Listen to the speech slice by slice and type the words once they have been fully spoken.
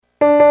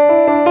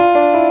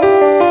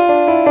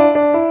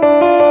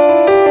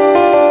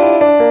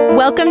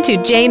Welcome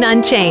to Jane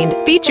Unchained,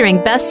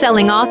 featuring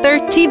best-selling author,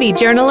 TV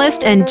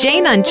journalist, and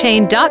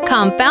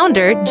JaneUnchained.com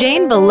founder,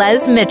 Jane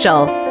Velez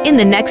Mitchell. In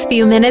the next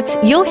few minutes,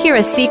 you'll hear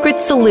a secret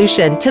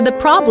solution to the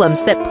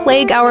problems that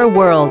plague our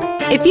world.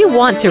 If you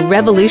want to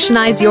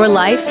revolutionize your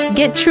life,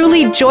 get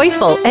truly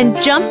joyful, and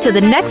jump to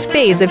the next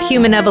phase of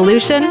human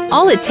evolution,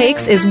 all it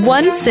takes is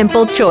one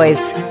simple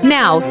choice.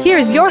 Now,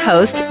 here's your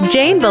host,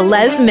 Jane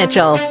Velez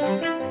Mitchell.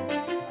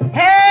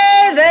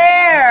 Hey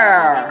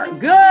there!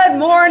 Good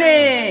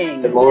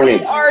morning! Good morning.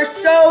 We are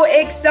so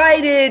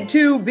excited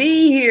to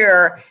be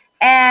here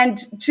and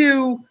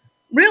to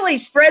really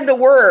spread the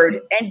word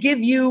and give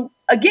you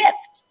a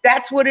gift.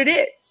 That's what it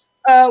is.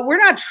 We're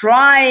not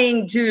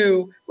trying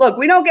to, look,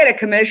 we don't get a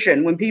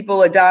commission when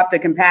people adopt a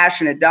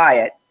compassionate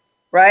diet,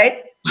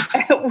 right?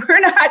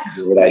 We're not,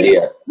 good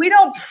idea. We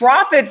don't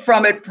profit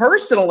from it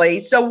personally,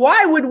 so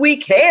why would we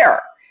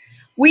care?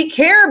 We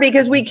care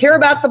because we care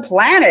about the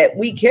planet.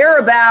 We care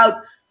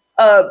about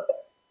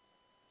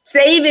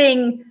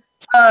saving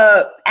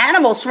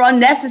animals from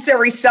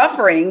unnecessary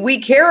suffering. We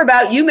care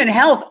about human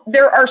health.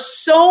 There are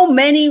so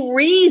many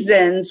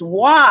reasons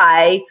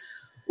why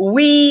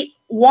we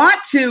want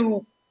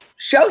to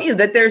show you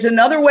that there's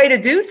another way to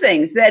do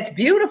things that's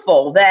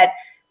beautiful, that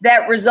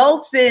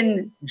results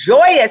in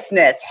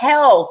joyousness,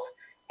 health,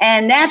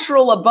 and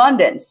natural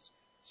abundance.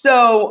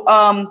 So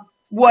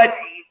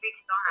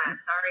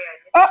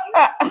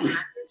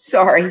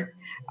sorry,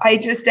 I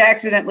just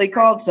accidentally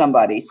called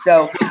somebody.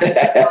 So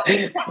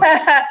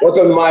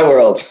welcome to my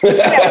world.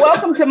 Yeah,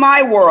 welcome to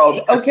my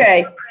world.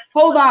 Okay,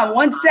 hold on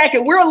one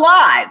second. We're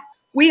live.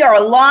 We are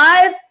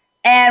live,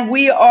 and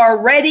we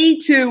are ready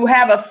to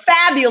have a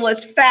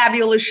fabulous,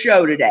 fabulous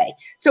show today.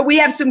 So we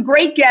have some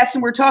great guests,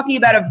 and we're talking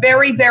about a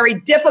very,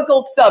 very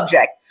difficult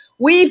subject.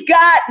 We've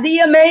got the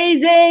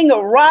amazing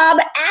Rob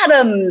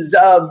Adams,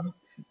 of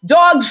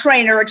dog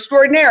trainer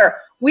extraordinaire.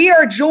 We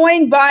are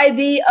joined by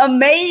the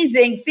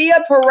amazing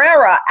Fia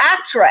Pereira,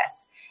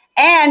 actress,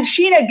 and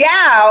Sheena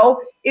Gao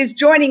is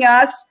joining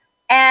us,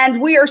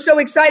 and we are so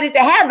excited to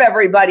have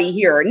everybody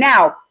here.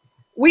 Now,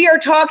 we are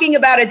talking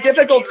about a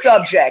difficult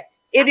subject.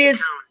 It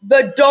is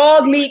the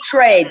dog meat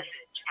trade.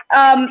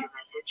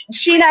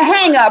 Sheena,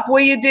 hang up, will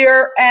you,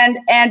 dear, and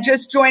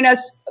just join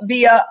us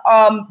via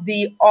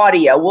the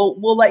audio.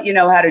 We'll let you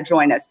know how to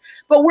join us.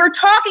 But we're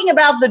talking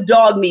about the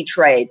dog meat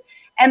trade.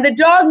 And the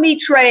dog meat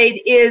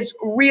trade is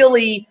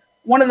really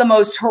one of the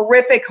most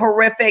horrific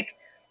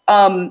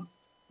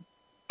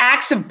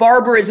acts of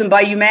barbarism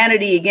by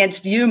humanity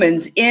against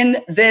humans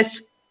in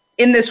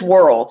this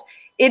world.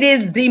 It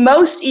is the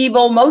most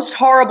evil, most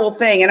horrible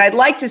thing. And I'd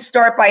like to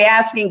start by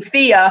asking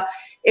Fia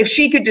if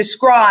she could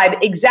describe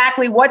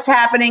exactly what's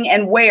happening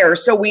and where,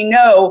 so we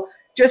know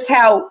just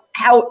how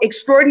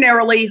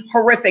extraordinarily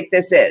horrific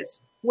this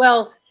is.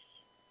 Well,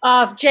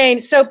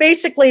 Jane, so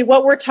basically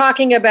what we're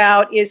talking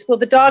about is,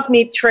 the dog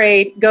meat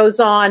trade goes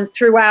on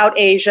throughout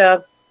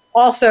Asia.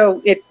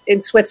 Also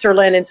in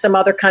Switzerland and some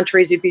other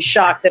countries, you'd be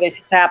shocked that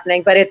it's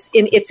happening. But it's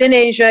in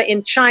Asia,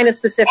 in China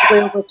specifically,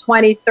 over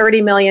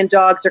 30 million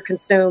dogs are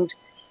consumed,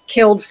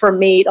 killed for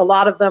meat. A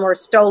lot of them are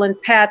stolen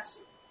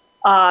pets,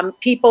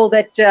 people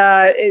that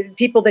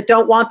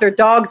don't want their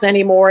dogs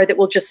anymore, that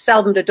will just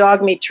sell them to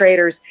dog meat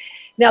traders.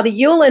 Now, the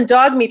Yulin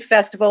Dog Meat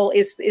Festival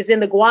is in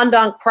the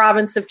Guangdong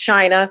province of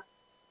China.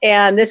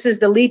 And this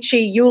is the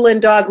Lychee Yulin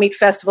Dog Meat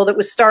Festival that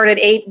was started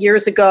 8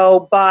 years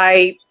ago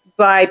by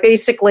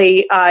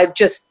basically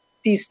just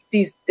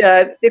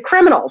the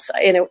criminals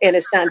in a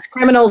sense,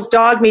 criminals,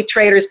 dog meat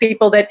traders,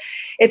 people that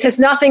it has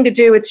nothing to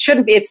do. It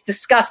shouldn't be. It's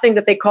disgusting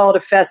that they call it a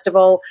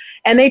festival,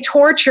 and they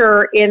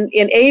torture in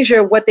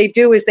Asia. What they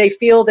do is they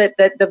feel that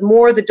the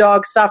more the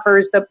dog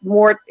suffers, the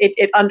more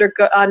it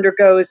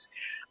undergoes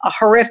a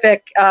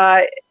horrific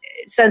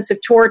sense of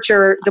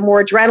torture, the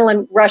more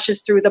adrenaline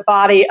rushes through the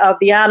body of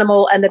the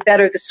animal, and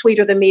the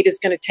sweeter the meat is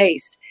going to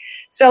taste.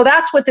 So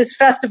that's what this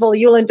festival,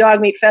 Yulin Dog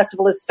Meat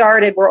Festival, has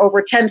started, where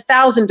over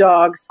 10,000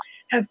 dogs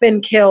have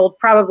been killed.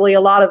 Probably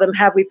a lot of them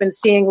have. We've been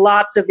seeing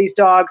lots of these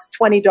dogs,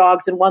 20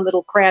 dogs in one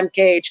little crammed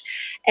cage.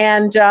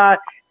 And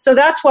so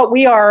that's what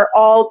we are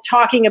all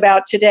talking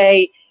about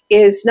today,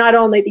 is not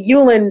only the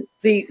Yulin,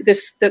 the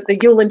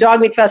Yulin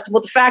Dog Meat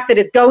Festival, the fact that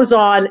it goes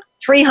on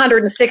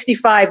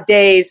 365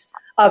 days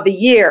of the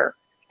year,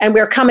 and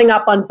we're coming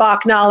up on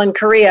Baknal in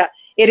Korea.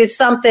 It is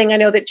something I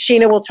know that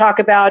Sheena will talk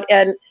about,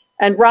 and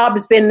Rob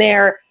has been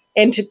there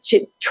and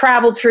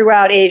traveled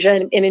throughout Asia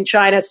and in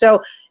China.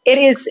 So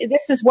this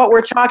is what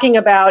we're talking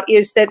about,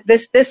 is that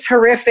this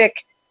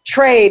horrific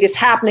trade is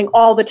happening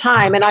all the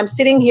time. And I'm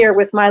sitting here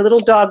with my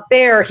little dog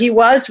Bear. He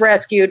was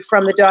rescued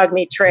from the dog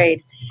meat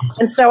trade.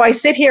 And so I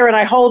sit here and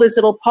I hold his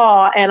little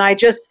paw, and I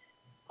just,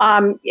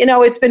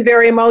 it's been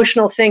very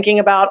emotional thinking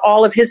about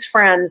all of his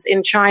friends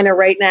in China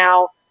right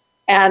now,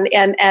 and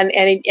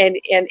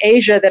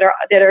Asia that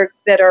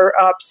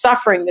are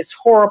suffering this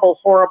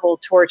horrible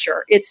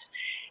torture.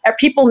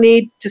 People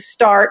need to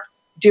start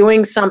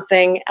doing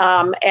something,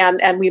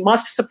 and we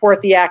must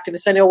support the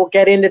activists. I know we'll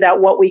get into that,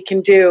 what we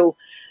can do,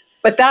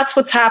 but that's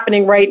what's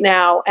happening right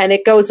now, and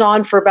it goes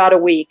on for about a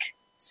week.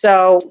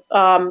 So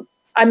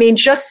I mean,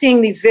 just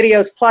seeing these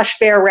videos, Plush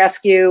Bear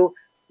Rescue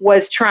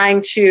was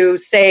trying to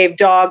save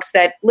dogs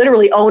that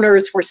literally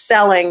owners were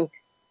selling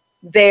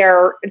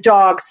their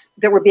dogs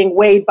that were being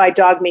weighed by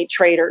dog meat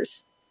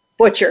traders,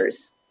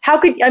 butchers.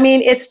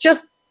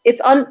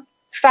 It's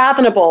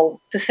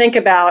unfathomable to think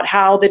about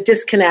how the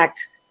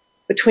disconnect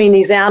between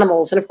these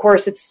animals. And of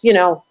course, it's,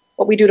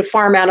 what we do to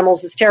farm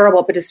animals is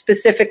terrible, but to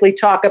specifically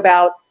talk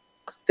about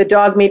the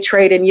dog meat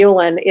trade in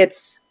Yulin,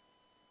 it's,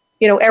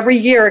 every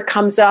year it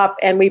comes up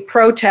and we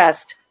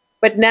protest,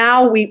 but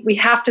now we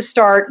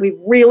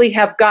really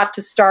have got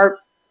to start,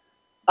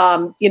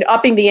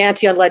 upping the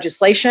ante on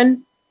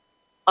legislation,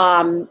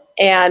 and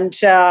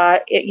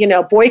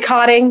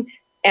boycotting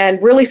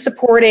and really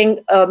supporting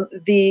a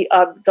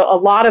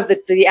lot of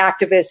the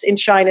activists in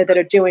China that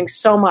are doing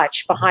so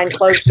much behind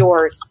closed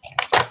doors.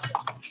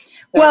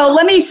 Well,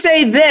 let me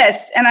say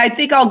this, and I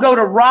think I'll go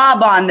to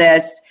Rob on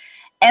this,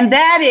 and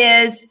that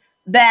is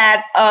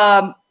that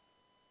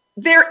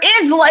there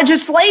is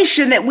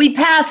legislation that we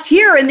passed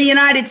here in the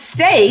United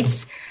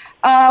States.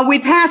 We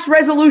passed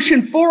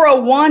Resolution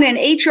 401 and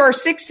HR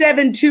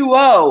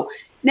 6720.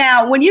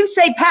 Now, when you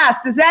say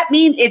passed, does that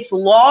mean it's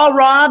law,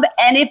 Rob?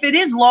 And if it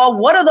is law,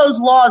 what do those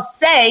laws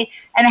say,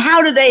 and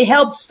how do they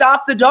help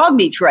stop the dog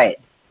meat trade?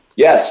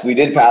 Yes, we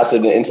did pass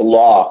it into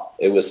law.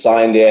 It was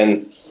signed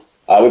in.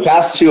 We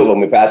passed two of them.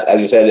 We passed, as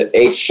you said,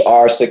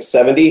 HR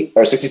 670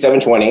 or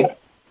 6720,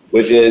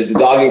 which is the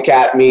Dog and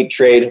Cat Meat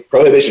Trade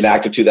Prohibition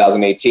Act of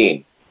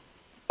 2018.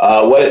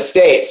 What it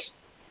states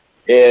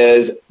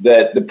is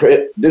that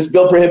this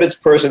bill prohibits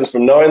persons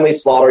from knowingly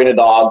slaughtering a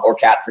dog or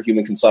cat for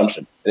human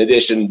consumption. In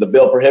addition, the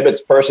bill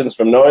prohibits persons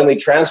from knowingly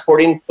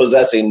transporting,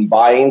 possessing,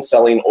 buying,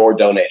 selling, or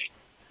donating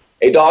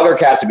a dog or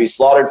cat to be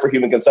slaughtered for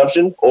human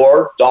consumption,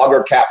 or dog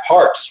or cat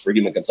parts for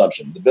human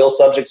consumption. The bill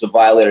subjects a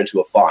violator to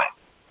a fine.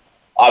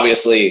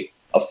 Obviously,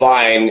 a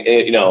fine,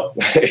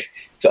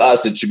 to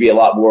us, it should be a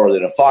lot more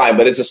than a fine,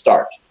 but it's a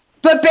start.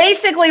 But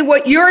basically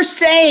what you're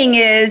saying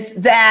is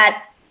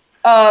that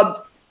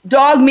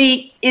dog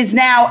meat is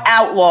now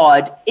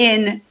outlawed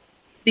in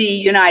the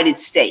United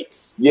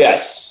States.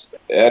 Yes.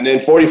 And in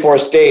 44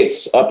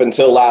 states, up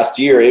until last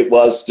year, it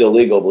was still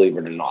legal, believe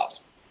it or not.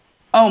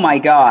 Oh, my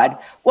God.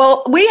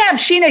 Well, we have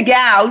Sheena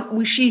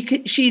Gao.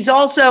 She's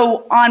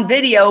also on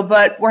video,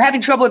 but we're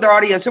having trouble with our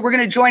audio, so we're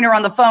going to join her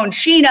on the phone.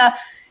 Sheena,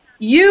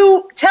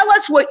 you tell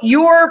us what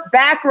your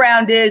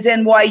background is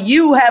and why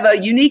you have a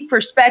unique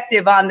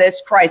perspective on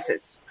this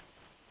crisis.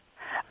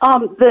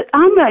 I'm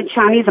a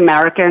Chinese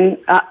American,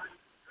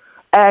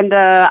 and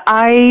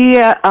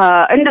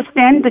I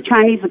understand the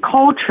Chinese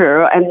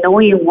culture and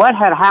knowing what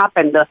had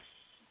happened.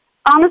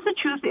 Honest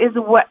truth is,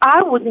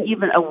 I wasn't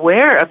even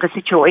aware of the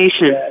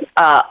situation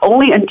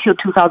only until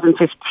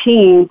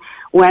 2015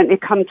 when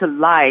it came to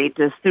light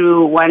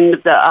through one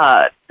of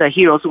the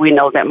heroes we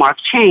know, that Mark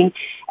Chang,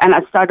 and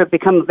I started to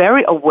become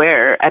very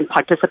aware and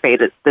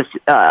participated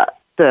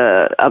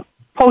the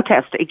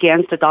protest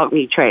against the dog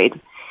meat trade.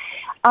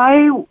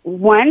 I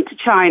went to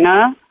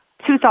China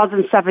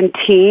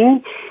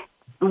 2017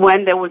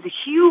 when there was a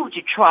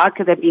huge truck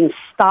that being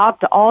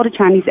stopped. All the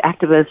Chinese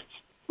activists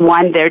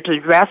went there to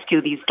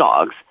rescue these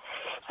dogs.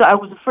 So I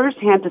was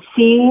firsthand to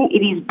seeing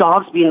these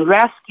dogs being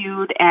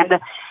rescued and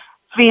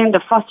feeling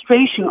the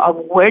frustration of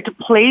where to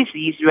place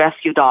these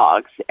rescue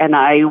dogs. And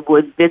I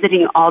was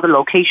visiting all the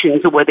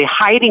locations where they're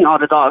hiding all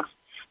the dogs,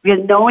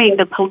 because knowing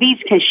the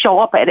police can show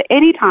up at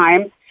any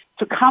time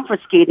to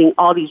confiscating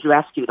all these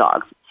rescue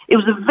dogs. It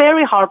was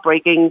very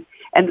heartbreaking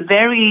and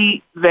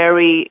very,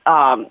 very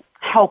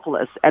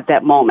helpless at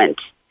that moment.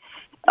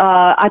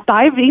 I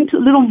dive into a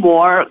little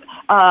more.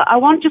 I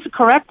want to just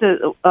correct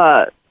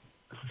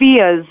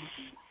Fia's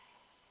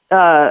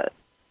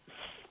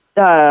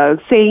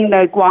saying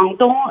that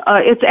Guangdong,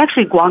 it's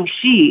actually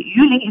Guangxi.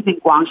 Yulin is in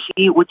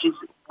Guangxi, which is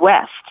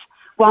west.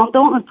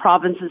 Guangdong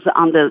province is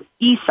on the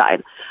east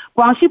side.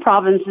 Guangxi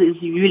province is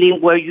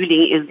Yulin, where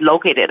Yulin is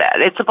located at.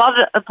 It's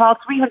about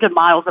 300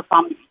 miles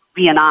from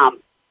Vietnam.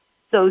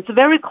 So it's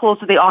very close.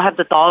 They all have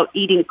the dog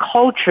eating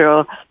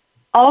culture.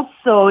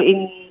 Also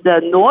in the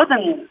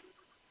northern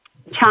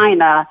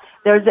China,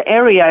 there's an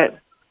area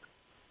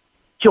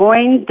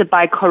joined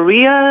by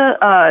Korea.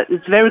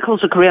 It's very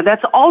close to Korea.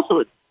 That's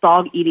also a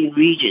dog eating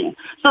region.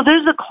 So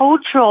there's a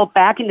cultural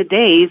back in the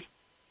days,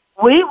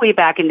 way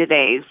back in the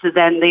days,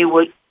 then they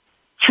were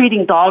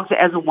treating dogs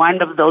as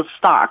one of those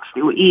stocks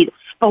they would eat.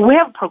 But we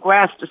have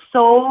progressed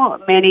so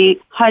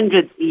many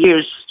hundred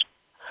years,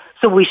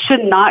 so we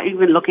should not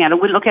even look at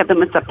it. We look at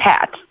them as a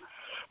pet.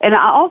 And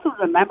I also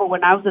remember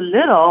when I was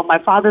little, my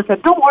father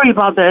said, don't worry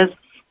about this.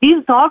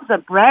 These dogs are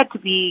bred to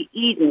be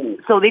eaten.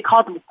 So they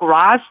call them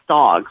grass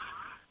dogs.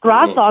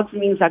 Grass dogs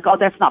means like, oh,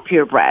 that's not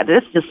purebred.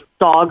 It's just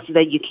dogs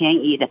that you can't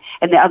eat.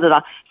 And the other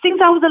dog.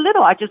 Since I was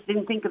little, I just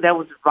didn't think that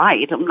was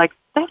right. I'm like,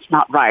 that's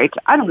not right.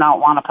 I do not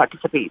want to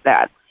participate in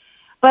that.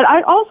 But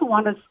I also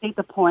want to state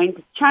the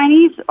point,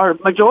 Chinese, or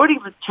majority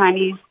of the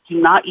Chinese, do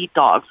not eat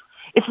dogs.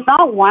 It's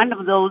not one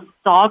of those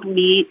dog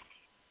meat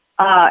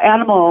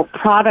animal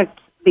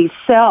products they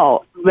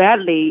sell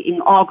readily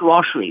in all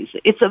groceries.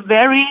 It's a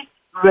very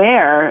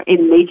rare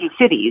in major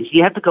cities.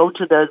 You have to go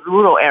to the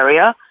rural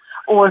area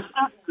or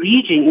certain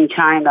region in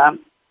China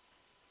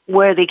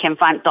where they can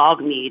find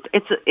dog meat.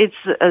 It's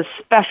a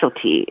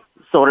specialty,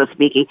 sort of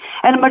speaking.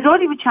 And the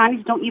majority of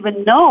Chinese don't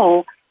even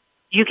know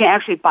you can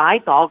actually buy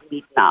dog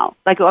meat now.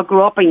 Like I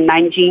grew up in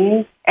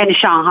Nanjing and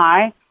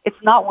Shanghai.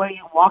 It's not where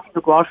you walk in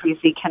the grocery and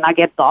say, can I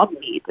get dog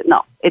meat?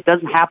 No, it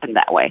doesn't happen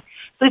that way.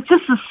 So it's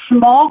just a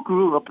small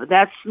group.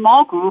 That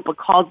small group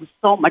causes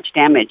so much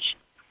damage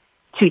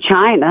to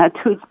China,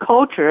 to its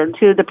culture,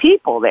 to the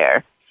people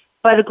there.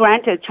 But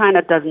granted,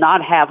 China does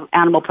not have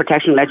animal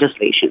protection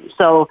legislation.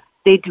 So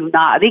they can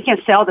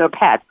sell their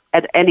pet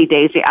at any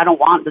day, say, I don't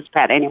want this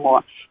pet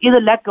anymore. Either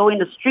let go in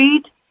the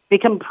street,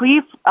 become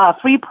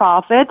free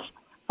profit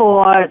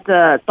for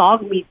the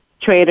dog meat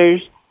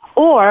traders,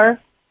 or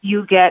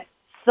you get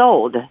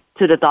sold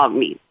to the dog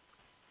meat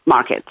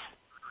market.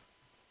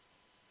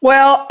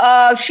 Well,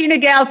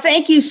 Sheena Gao,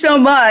 thank you so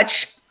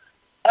much.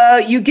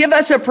 You give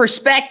us a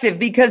perspective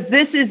because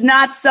this is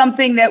not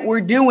something that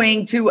we're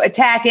doing to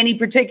attack any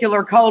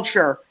particular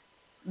culture.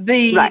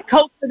 The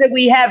culture that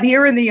we have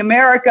here in the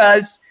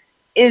Americas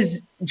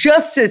is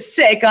just as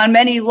sick on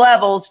many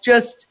levels,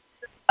 just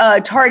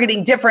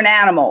targeting different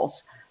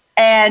animals.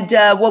 And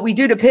what we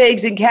do to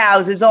pigs and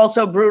cows is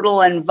also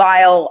brutal and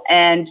vile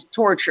and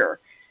torture.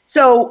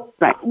 So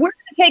we're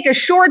going to take a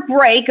short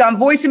break on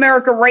Voice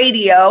America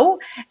Radio.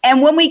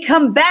 And when we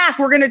come back,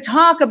 we're going to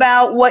talk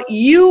about what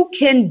you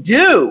can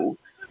do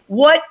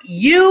to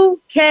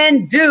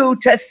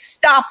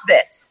stop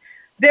this.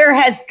 There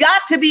has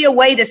got to be a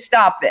way to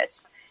stop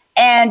this.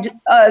 And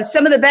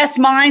some of the best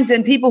minds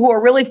and people who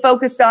are really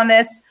focused on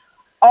this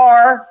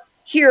are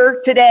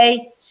here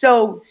today.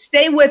 So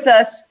stay with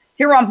us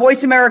here on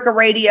Voice America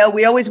Radio.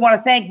 We always want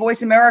to thank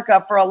Voice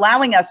America for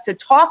allowing us to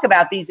talk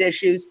about these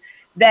issues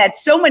that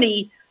so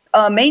many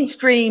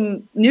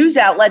mainstream news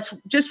outlets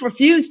just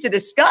refuse to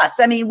discuss.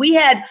 I mean, we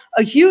had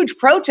a huge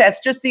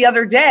protest just the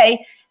other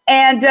day,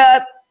 and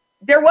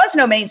there was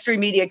no mainstream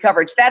media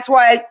coverage. That's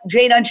why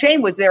Jane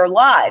Unchained was there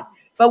live.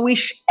 But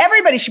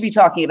everybody should be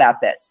talking about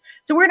this.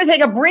 So we're going to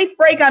take a brief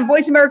break on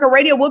Voice America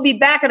Radio. We'll be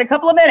back in a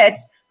couple of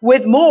minutes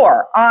with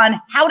more on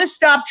how to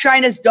stop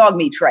China's dog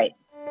meat trade.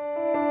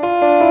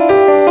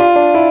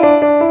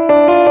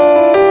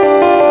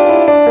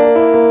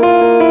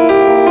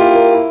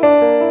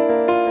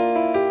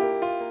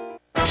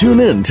 Tune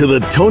in to the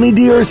Tony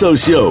D'Urso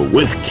Show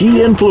with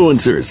key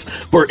influencers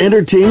for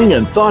entertaining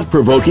and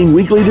thought-provoking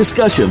weekly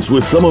discussions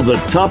with some of the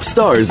top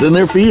stars in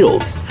their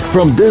fields.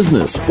 From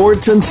business,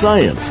 sports, and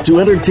science to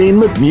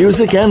entertainment,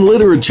 music, and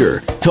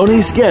literature,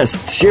 Tony's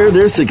guests share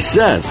their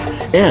success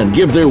and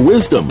give their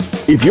wisdom.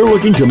 If you're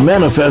looking to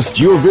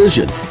manifest your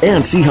vision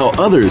and see how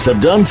others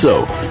have done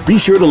so, be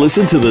sure to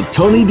listen to the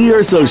Tony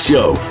D'Urso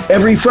Show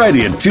every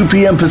Friday at 2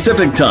 p.m.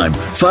 Pacific Time,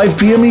 5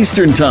 p.m.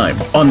 Eastern Time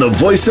on the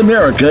Voice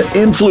America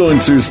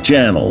Influencers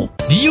channel.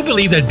 Do you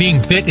believe that being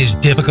fit is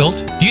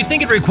difficult? Do you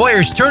think it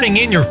requires turning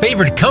in your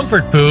favorite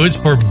comfort foods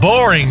for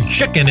boring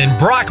chicken and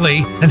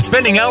broccoli and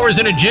spending hours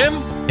in a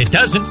gym? It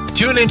doesn't.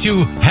 Tune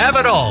into Have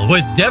It All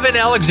with Devin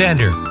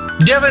Alexander.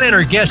 Devin and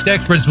her guest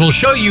experts will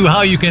show you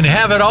how you can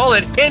have it all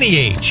at any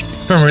age,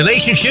 from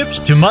relationships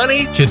to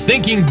money to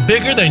thinking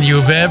bigger than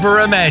you've ever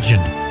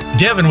imagined.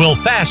 Devin will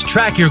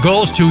fast-track your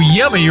goals to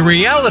yummy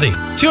reality.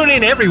 Tune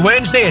in every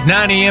Wednesday at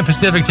 9 a.m.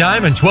 Pacific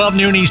Time and 12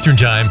 noon Eastern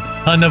Time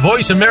on the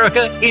Voice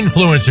America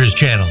Influencers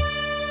channel.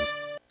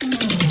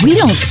 We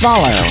don't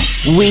follow,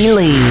 we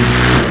lead.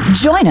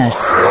 Join us,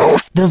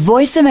 the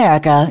Voice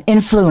America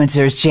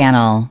Influencers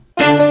channel.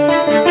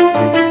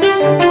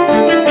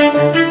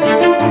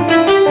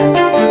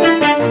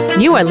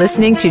 You are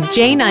listening to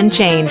Jane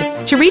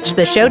Unchained. To reach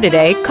the show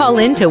today, call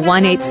in to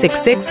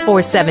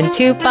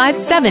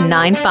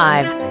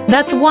 1-866-472-5795.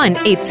 That's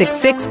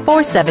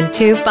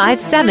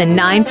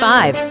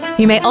 1-866-472-5795.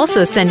 You may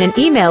also send an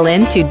email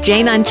in to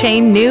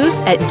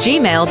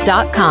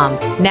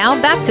janeunchainednews@gmail.com.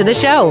 Now back to the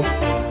show.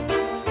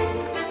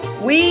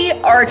 We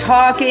are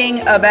talking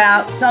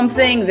about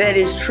something that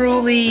is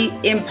truly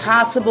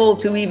impossible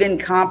to even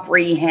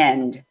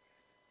comprehend.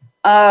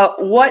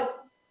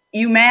 What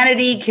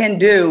humanity can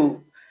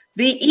do.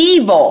 The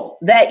evil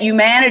that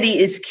humanity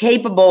is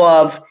capable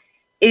of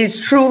is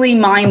truly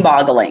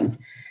mind-boggling.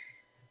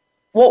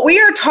 What we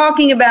are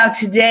talking about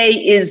today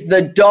is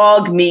the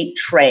dog meat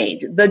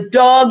trade. The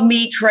dog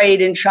meat trade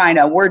in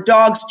China, where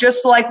dogs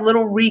just like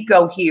little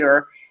Rico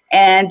here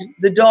and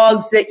the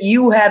dogs that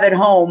you have at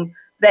home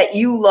that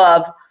you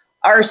love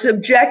are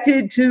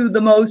subjected to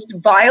the most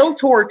vile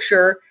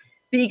torture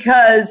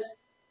because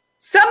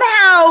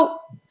somehow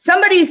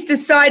somebody's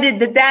decided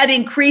that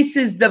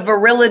increases the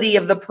virility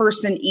of the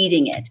person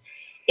eating it.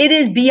 It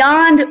is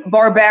beyond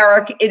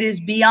barbaric. It is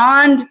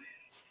beyond,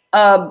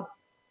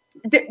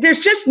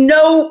 there's just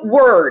no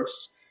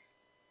words.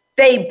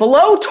 They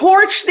blow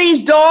torch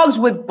these dogs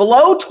with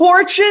blow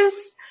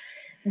torches.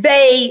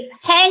 They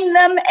hang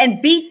them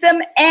and beat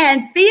them.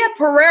 And Thea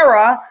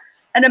Pereira,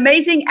 an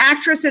amazing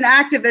actress and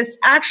activist,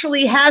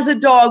 actually has a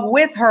dog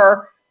with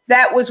her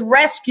that was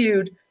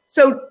rescued.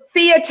 So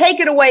Thea, take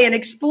it away and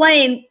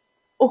explain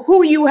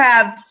who you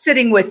have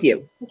sitting with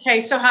you.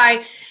 Okay, so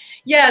hi.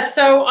 Yeah,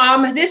 so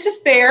this is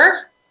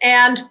Bear,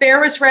 and Bear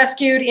was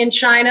rescued in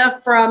China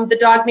from the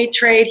dog meat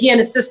trade. He and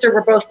his sister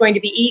were both going to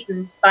be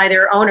eaten by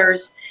their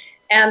owners.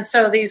 And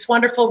so these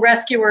wonderful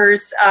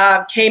rescuers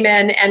came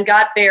in and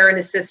got Bear and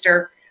his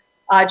sister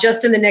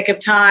just in the nick of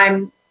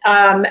time.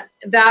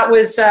 That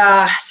was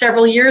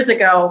several years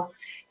ago.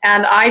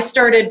 And I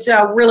started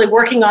really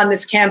working on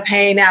this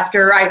campaign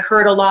after I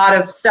heard a lot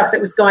of stuff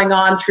that was going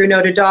on through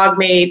No to Dog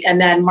Meat.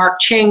 And then Mark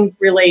Ching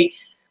really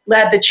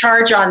led the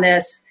charge on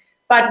this.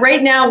 But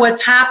right now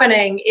what's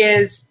happening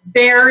is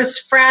Bear's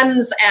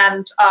friends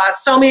and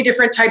so many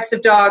different types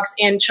of dogs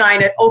in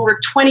China, over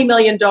 20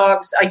 million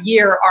dogs a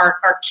year are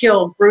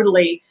killed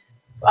brutally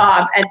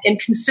and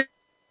consumed.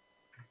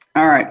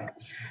 All right.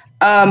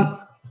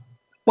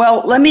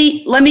 Well, let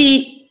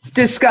me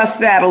discuss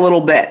that a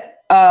little bit.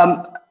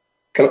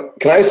 Can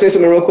I say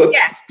something real quick?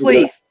 Yes,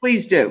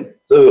 please do.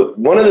 So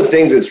one of the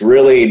things that's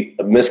really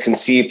a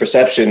misconceived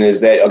perception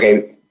is that,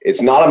 okay,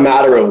 it's not a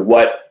matter of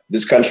what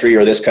this country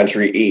or this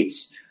country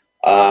eats.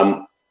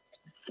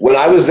 When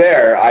I was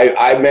there,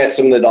 I met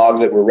some of the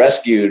dogs that were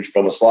rescued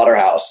from a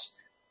slaughterhouse.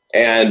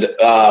 And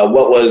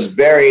what was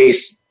very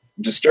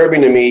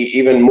disturbing to me,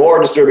 even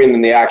more disturbing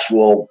than the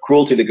actual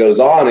cruelty that goes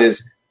on,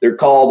 is they're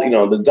called,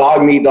 the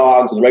dog meat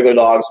dogs and the regular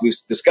dogs we've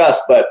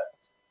discussed. But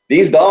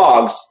these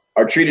dogs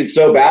are treated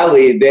so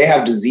badly, they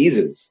have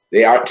diseases.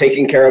 They aren't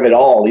taken care of at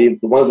all. The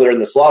ones that are in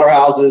the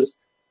slaughterhouses,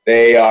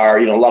 they are,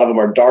 a lot of them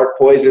are dart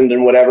poisoned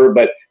and whatever.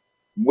 But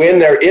when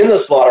they're in the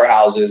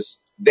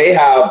slaughterhouses, they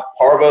have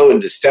parvo and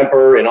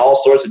distemper and all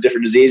sorts of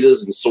different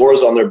diseases and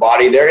sores on their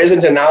body. There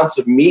isn't an ounce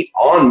of meat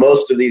on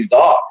most of these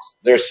dogs.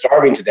 They're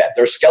starving to death.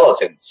 They're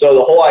skeletons. So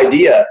the whole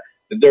idea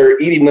that they're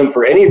eating them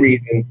for any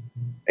reason,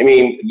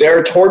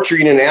 they're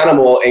torturing an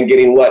animal and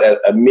getting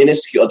a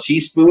minuscule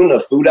teaspoon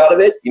of food out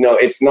of it.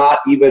 It's not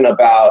even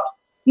about.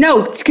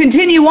 No,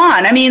 continue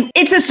on.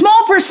 It's a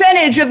small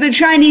percentage of the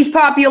Chinese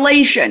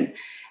population.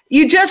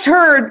 You just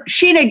heard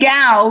Sheena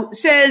Gao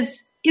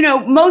says,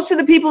 most of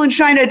the people in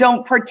China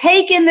don't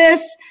partake in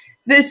this.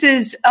 This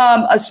is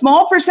a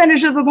small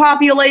percentage of the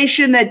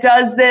population that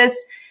does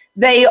this.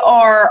 They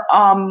are,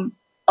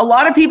 a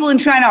lot of people in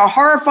China are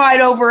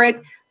horrified over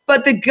it,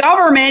 but the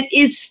government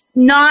is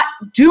not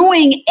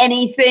doing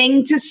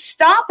anything to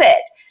stop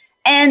it.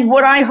 And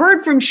what I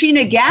heard from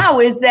Sheena Gao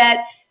is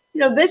that,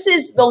 this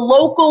is the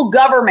local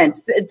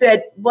governments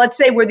that let's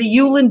say where the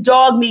Yulin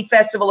Dog Meat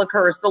Festival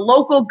occurs, the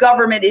local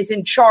government is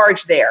in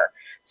charge there.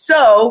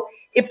 So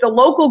if the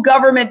local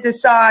government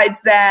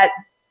decides that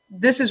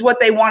this is what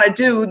they want to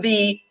do,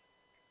 the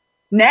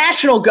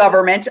national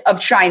government of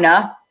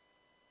China,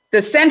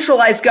 the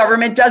centralized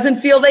government, doesn't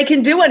feel they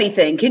can do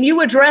anything. Can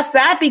you address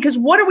that? Because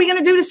what are we going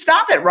to do to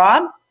stop it,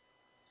 Rob?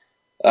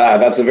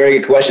 That's a very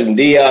good question.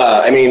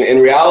 In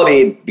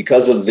reality,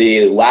 because of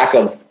the lack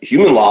of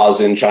human laws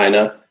in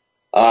China,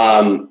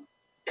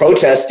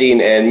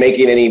 protesting and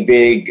making any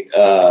big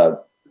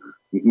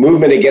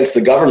movement against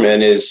the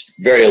government is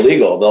very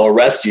illegal. They'll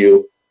arrest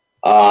you.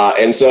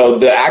 And so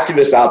the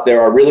activists out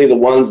there are really the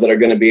ones that are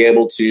going to be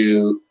able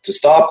to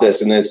stop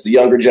this. And it's the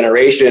younger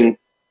generation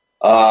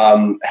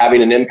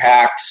having an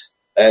impact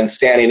and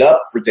standing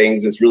up for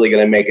things that's really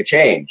going to make a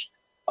change.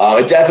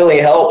 It definitely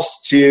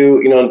helps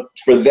to,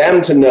 for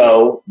them to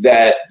know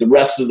that the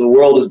rest of the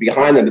world is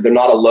behind them, that they're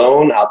not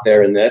alone out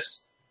there in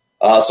this.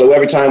 So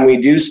every time we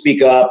do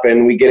speak up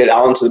and we get it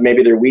onto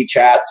maybe their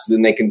WeChats,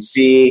 then they can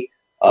see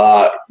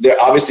they're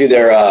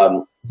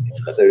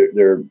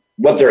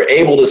what they're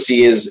able to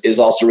see is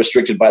also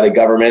restricted by the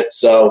government.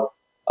 So,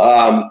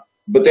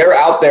 but they're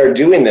out there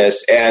doing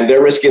this and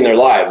they're risking their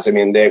lives.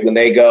 When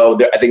they go,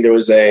 I think there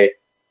was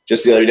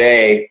just the other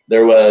day, they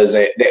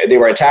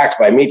were attacked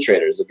by meat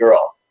traders, a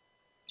girl.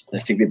 I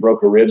think they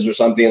broke her ribs or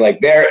something. Like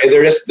they're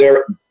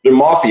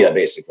mafia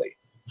basically.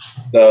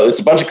 So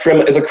it's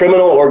it's a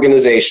criminal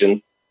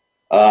organization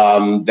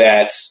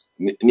that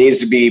needs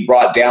to be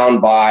brought down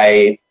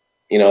by,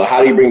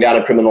 how do you bring down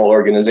a criminal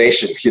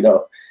organization?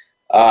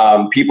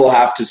 People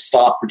have to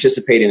stop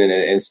participating in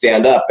it and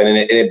stand up, and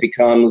it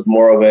becomes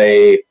more of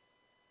a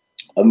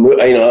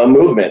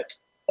movement,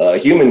 a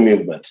human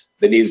movement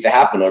that needs to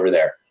happen over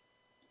there.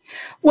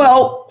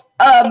 Well,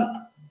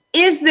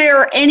 is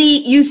there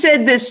any? You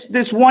said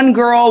this one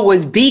girl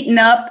was beaten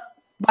up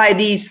by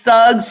these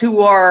thugs who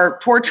are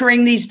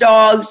torturing these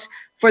dogs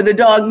for the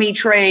dog meat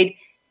trade.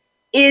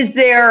 Is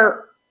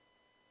there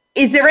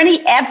any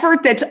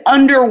effort that's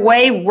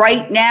underway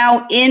right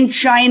now in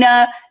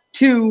China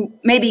to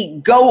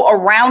maybe go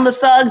around the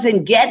thugs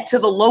and get to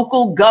the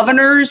local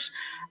governors?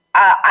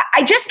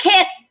 I just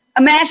can't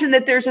imagine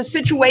that there's a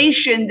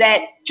situation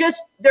that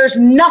there's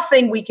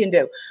nothing we can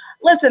do.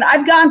 Listen,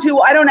 I've gone to,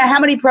 I don't know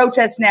how many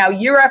protests now,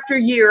 year after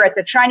year at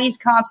the Chinese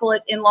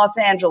Consulate in Los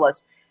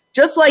Angeles,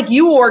 just like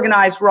you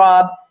organized,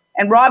 Rob.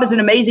 And Rob is an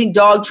amazing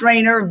dog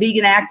trainer,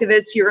 vegan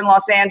activist here in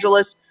Los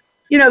Angeles.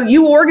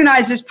 You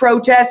organized this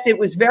protest. It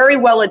was very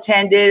well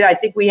attended. I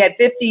think we had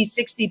 50,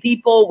 60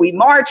 people. We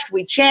marched,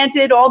 we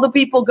chanted. All the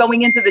people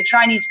going into the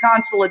Chinese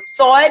consulate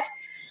saw it.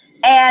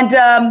 And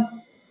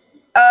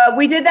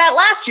We did that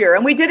last year,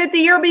 and we did it the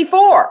year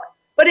before.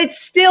 But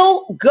it's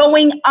still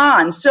going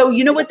on. So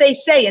you know what they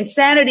say,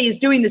 insanity is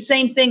doing the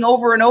same thing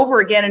over and over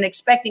again and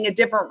expecting a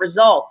different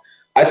result.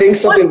 I think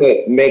something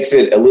that makes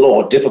it a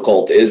little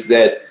difficult is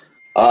that,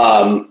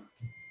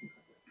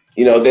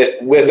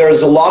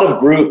 there's a lot of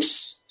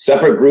groups,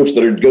 separate groups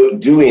that are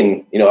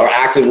are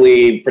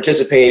actively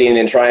participating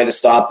and trying to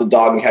stop the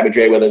dog and cat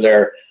trade, whether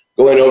they're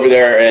going over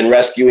there and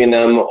rescuing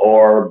them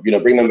or,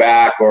 bring them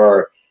back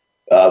or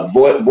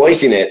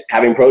voicing it,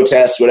 having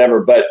protests,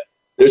 whatever. But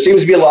there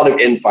seems to be a lot of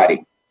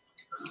infighting.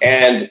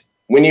 And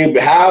when you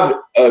have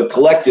a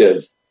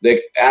collective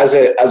that as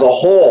a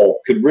whole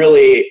could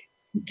really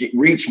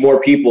reach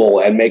more people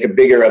and make a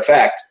bigger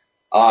effect,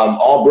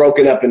 all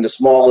broken up into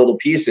small little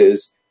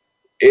pieces,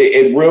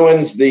 it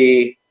ruins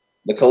the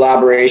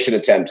collaboration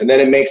attempt. And then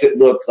it makes it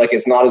look like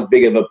it's not as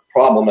big of a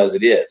problem as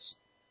it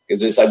is.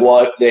 Because it's like,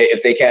 well,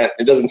 if they can't,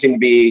 it doesn't seem to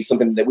be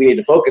something that we need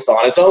to focus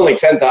on. It's only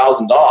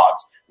 10,000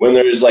 dogs. When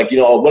there's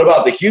what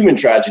about the human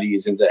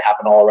tragedies that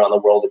happen all around the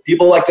world?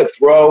 People like to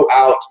throw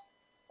out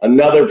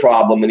another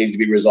problem that needs to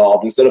be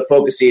resolved instead of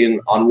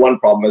focusing on one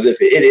problem as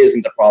if it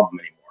isn't a problem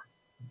anymore.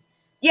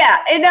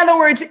 Yeah. In other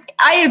words,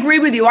 I agree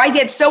with you. I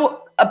get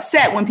so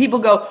upset when people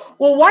go,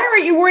 well, why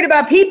aren't you worried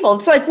about people?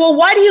 It's like, well,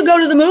 why do you go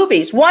to the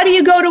movies? Why do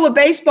you go to a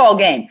baseball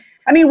game?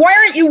 I mean, why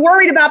aren't you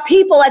worried about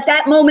people at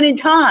that moment in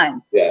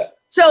time? Yeah.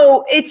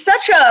 So it's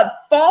such a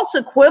false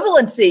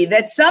equivalency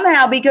that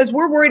somehow, because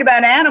we're worried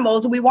about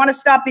animals and we want to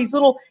stop these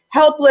little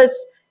helpless,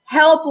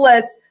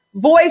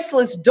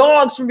 voiceless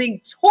dogs from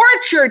being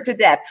tortured to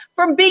death,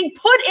 from being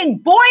put in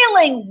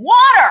boiling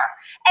water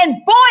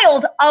and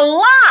boiled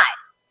alive.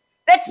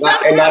 That's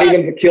not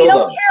even to kill them.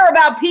 Don't care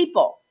about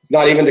people. It's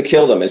not even to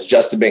kill them. It's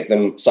just to make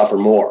them suffer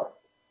more.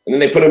 And then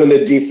they put them in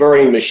the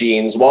deferring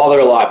machines while they're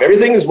alive.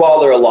 Everything is while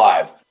they're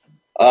alive.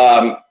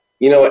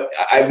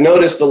 I've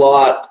noticed a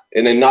lot,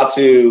 and then not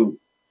to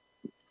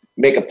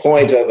make a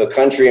point of a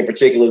country in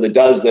particular that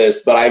does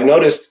this, but I've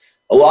noticed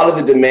a lot of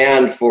the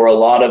demand for a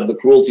lot of the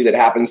cruelty that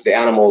happens to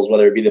animals,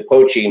 whether it be the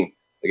poaching,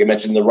 like I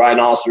mentioned, the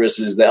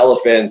rhinoceroses, the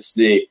elephants,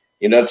 the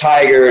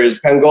tigers,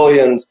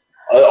 pangolins,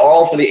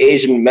 all for the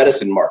Asian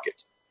medicine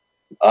market.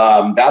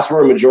 That's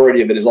where a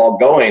majority of it is all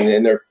going,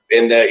 in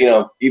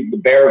even the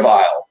bear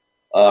bile.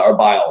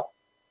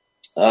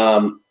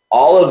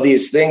 All of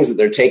these things that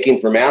they're taking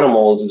from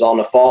animals is on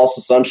a false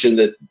assumption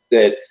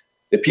that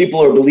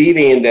people are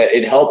believing that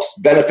it helps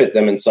benefit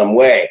them in some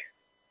way.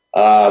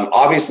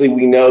 Obviously,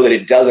 we know that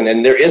it doesn't,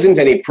 and there isn't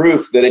any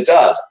proof that it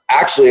does.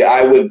 Actually,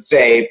 I would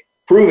say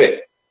prove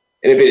it.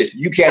 And if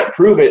you can't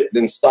prove it,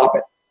 then stop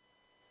it.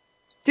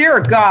 Dear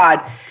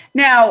God.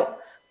 Now,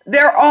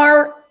 there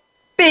are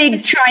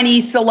big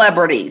Chinese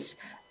celebrities.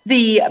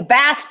 The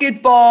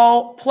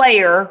basketball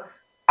player,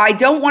 I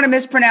don't want to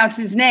mispronounce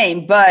his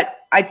name, but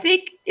I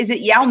think, is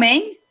it Yao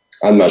Ming?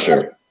 I'm not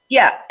sure.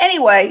 Yeah.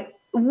 Anyway,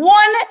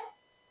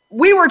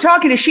 we were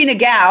talking to Sheena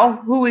Gao,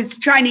 who is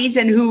Chinese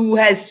and who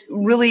has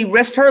really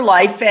risked her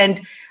life,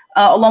 and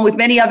along with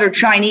many other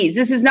Chinese.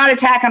 This is not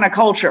attack on a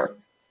culture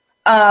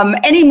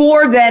any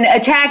more than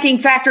attacking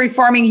factory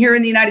farming here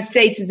in the United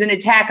States is an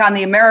attack on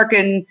the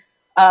American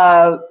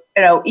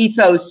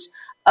ethos.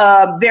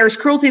 There's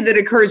cruelty that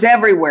occurs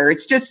everywhere.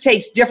 It just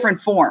takes different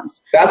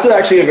forms. That's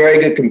actually a very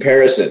good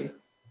comparison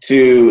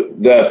to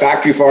the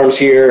factory farms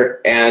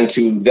here and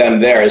to them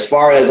there. As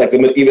far as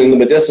even the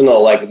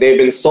medicinal, they've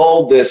been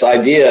sold this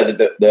idea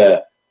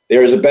that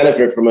there is a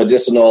benefit from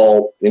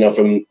medicinal,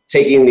 from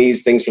taking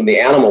these things from the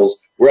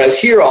animals. Whereas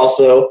here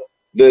also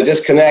the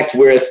disconnect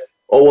with,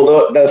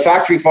 the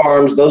factory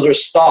farms, those are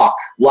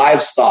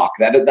livestock.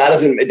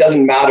 It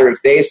doesn't matter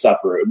if they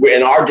suffer.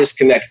 And our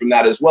disconnect from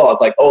that as well.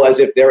 It's like, as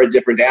if they're a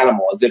different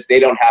animal, as if they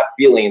don't have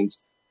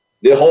feelings.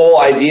 The whole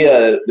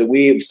idea that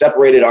we've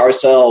separated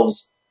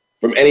ourselves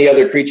from any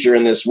other creature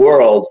in this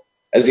world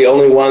as the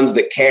only ones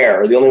that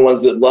care, or the only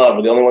ones that love,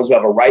 or the only ones who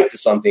have a right to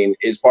something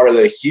is part of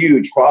the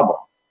huge problem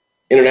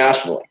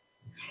internationally.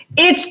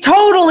 It's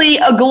totally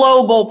a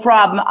global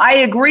problem. I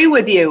agree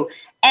with you.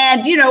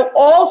 And,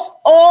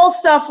 all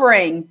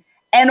suffering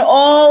and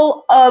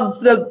all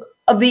of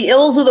the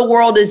ills of the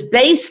world is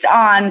based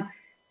on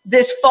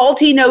this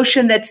faulty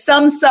notion that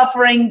some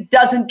suffering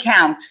doesn't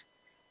count.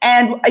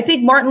 And I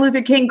think Martin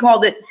Luther King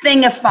called it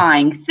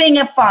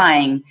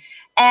thingifying,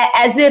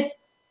 as if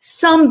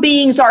some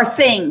beings are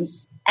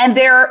things and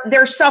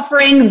their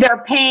suffering,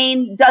 their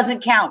pain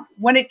doesn't count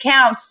when it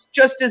counts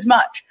just as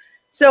much.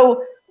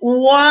 So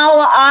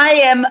while I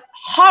am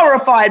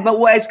horrified by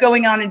what is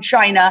going on in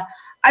China,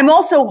 I'm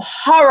also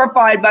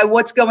horrified by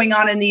what's going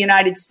on in the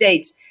United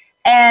States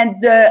and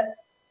the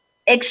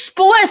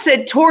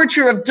explicit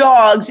torture of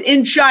dogs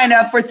in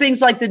China for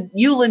things like the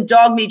Yulin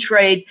dog meat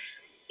trade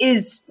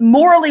is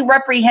morally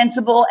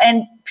reprehensible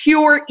and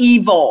pure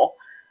evil.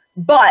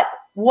 But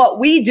what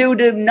we do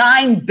to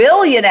 9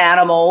 billion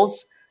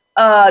animals,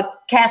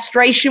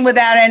 castration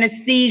without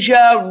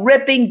anesthesia,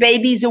 ripping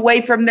babies away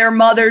from their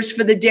mothers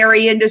for the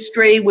dairy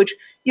industry, which,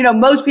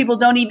 most people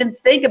don't even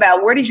think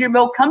about. Where does your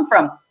milk come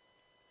from?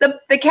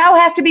 the cow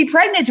has to be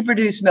pregnant to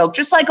produce milk,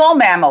 just like all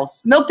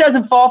mammals. Milk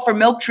doesn't fall from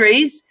milk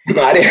trees.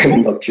 I didn't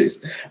have milk trees.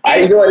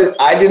 I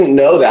didn't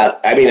know that.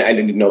 I mean, I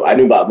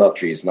knew about milk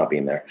trees not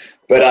being there.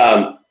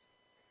 But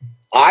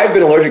I've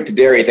been allergic to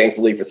dairy,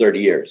 thankfully, for 30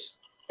 years.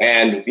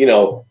 And,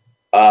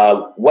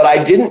 what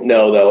I didn't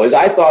know, though, is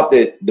I thought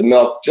that the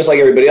milk, just like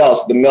everybody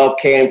else, the milk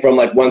came from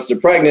like once they're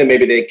pregnant,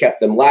 maybe they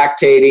kept them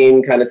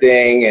lactating kind of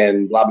thing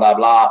and blah, blah,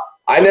 blah.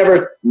 I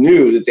never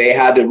knew that they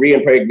had to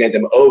re-impregnate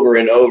them over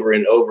and over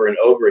and over and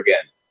over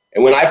again.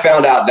 And when I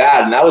found out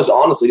that, and that was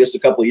honestly just a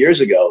couple of years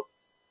ago,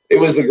 it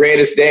was the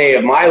greatest day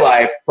of my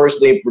life,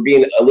 personally, for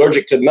being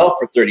allergic to milk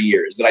for 30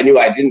 years, that I knew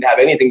I didn't have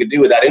anything to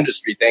do with that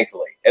industry,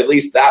 thankfully, at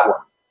least that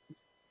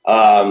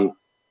one.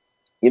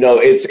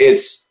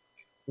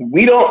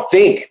 We don't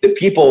think that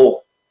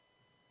people,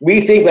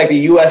 we think like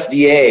the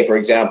USDA, for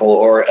example,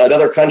 or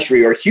another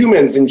country or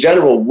humans in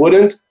general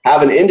wouldn't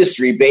have an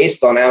industry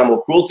based on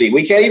animal cruelty.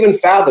 We can't even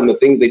fathom the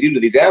things they do to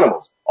these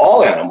animals,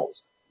 all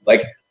animals.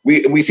 Like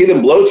we see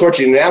them blow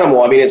torching an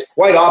animal. I mean, it's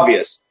quite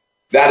obvious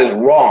that is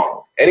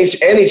wrong.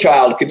 Any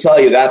child could tell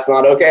you that's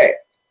not okay.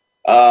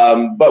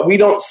 But we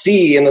don't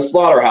see in the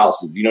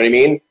slaughterhouses, you know what I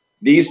mean?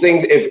 These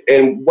things,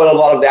 and what a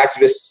lot of the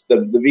activists, the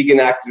vegan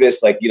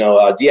activists like,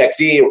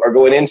 DXE are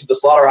going into the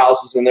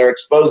slaughterhouses and they're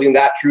exposing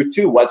that truth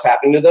too. What's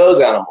happening to those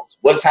animals?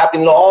 What's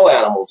happening to all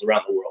animals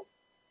around the world?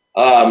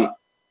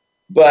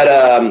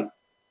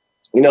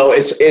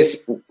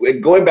 It's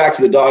going back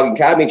to the dog and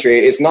cat meat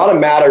trade. It's not a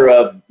matter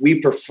of we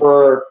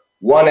prefer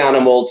one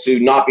animal to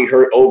not be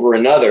hurt over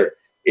another.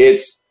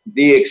 It's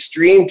the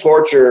extreme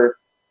torture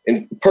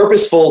and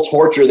purposeful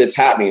torture that's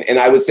happening. And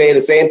I would say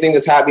the same thing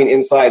that's happening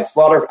inside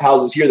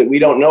slaughterhouses here that we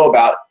don't know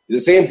about is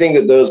the same thing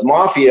that those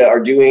mafia are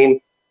doing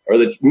or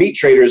the meat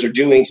traders are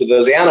doing to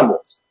those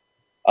animals.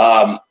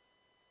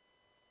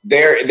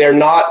 They're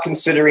not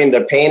considering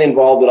the pain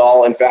involved at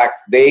all. In fact,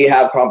 they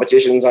have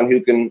competitions on who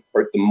can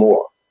hurt them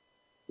more.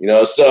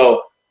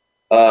 So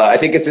I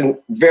think it's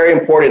very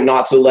important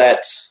not to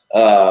let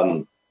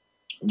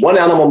one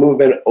animal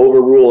movement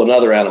overrule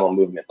another animal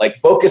movement. Like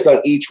focus on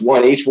each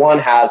one. Each one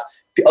has.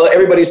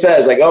 Everybody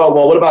says like, oh,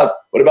 well, what about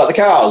the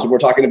cows? When we're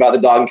talking about the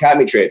dog and cat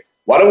meat trade,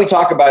 why don't we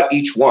talk about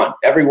each one?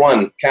 Every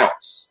one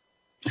counts.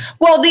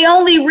 Well, the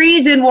only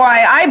reason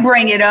why I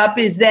bring it up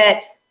is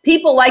that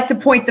people like to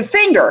point the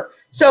finger.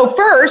 So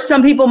first,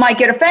 some people might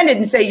get offended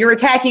and say you're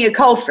attacking a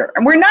culture,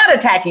 and we're not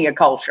attacking a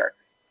culture.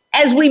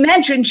 As we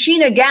mentioned,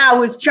 Sheena Gao,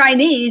 who's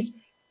Chinese,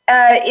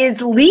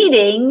 is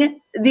leading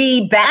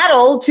the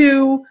battle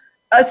to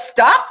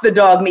stop the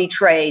dog meat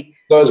trade.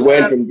 So is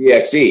Wayne from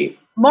DXE.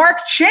 Mark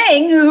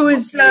Cheng, who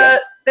is the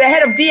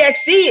head of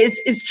DXE,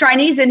 is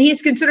Chinese, and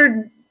he's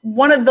considered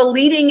one of the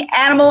leading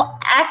animal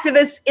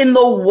activists in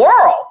the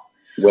world.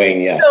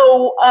 Wayne, yeah.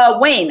 So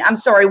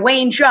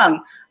Wayne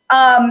Chung.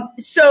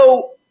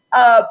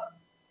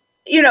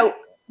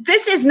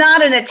 This is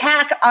not an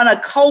attack on a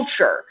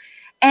culture.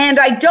 And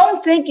I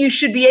don't think you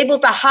should be able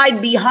to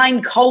hide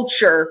behind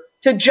culture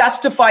to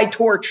justify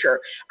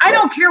torture. I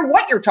don't care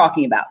what you're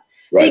talking about.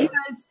 Right.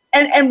 Because,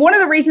 and one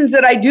of the reasons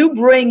that I do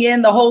bring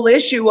in the whole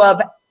issue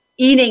of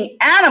eating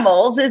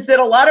animals is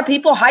that a lot of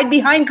people hide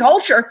behind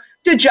culture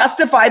to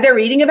justify their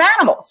eating of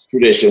animals.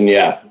 Tradition,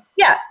 yeah.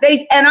 Yeah,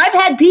 and I've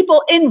had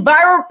people,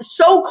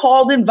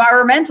 so-called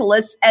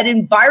environmentalists at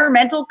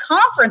environmental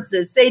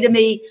conferences say to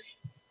me,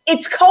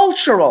 it's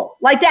cultural,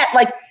 like that,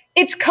 like,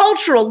 it's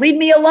cultural, leave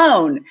me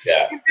alone.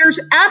 Yeah. There's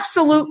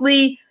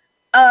absolutely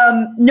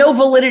no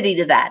validity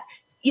to that.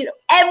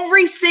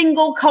 Every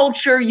single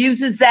culture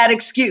uses that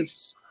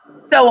excuse.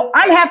 So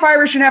I'm half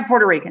Irish and half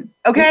Puerto Rican,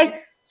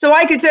 okay? So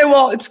I could say,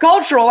 well, it's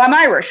cultural, I'm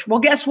Irish. Well,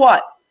 guess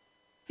what?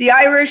 The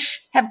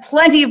Irish have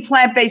plenty of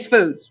plant-based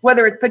foods,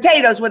 whether it's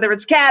potatoes, whether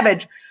it's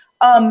cabbage.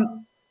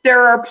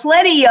 There are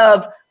plenty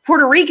of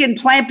Puerto Rican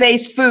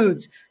plant-based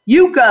foods,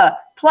 yuca,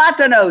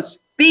 platanos,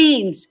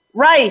 beans,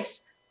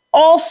 rice,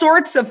 all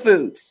sorts of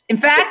foods. In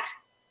fact,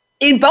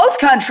 in both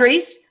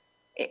countries,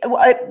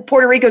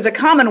 Puerto Rico is a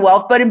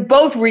commonwealth, but in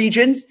both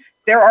regions,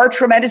 there are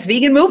tremendous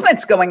vegan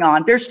movements going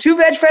on. There's 2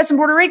 veg fests in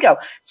Puerto Rico.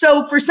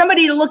 So for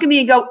somebody to look at me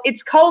and go,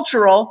 it's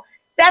cultural,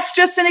 that's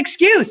just an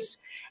excuse.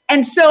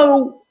 And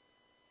so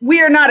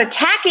we are not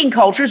attacking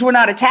cultures. We're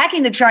not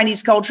attacking the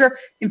Chinese culture.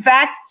 In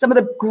fact, some of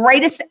the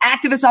greatest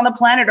activists on the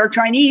planet are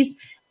Chinese.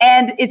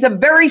 And it's a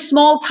very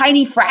small,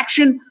 tiny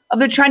fraction of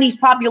the Chinese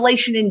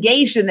population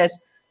engaged in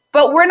this.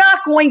 But we're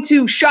not going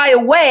to shy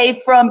away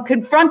from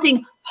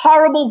confronting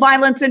horrible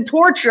violence and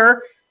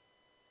torture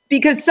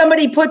because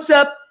somebody puts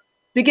up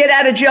the get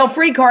out of jail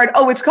free card.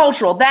 Oh, it's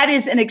cultural. That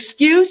is an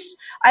excuse.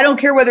 I don't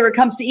care whether it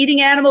comes to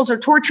eating animals or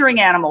torturing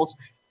animals.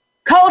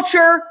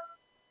 Culture.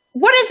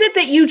 What is it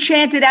that you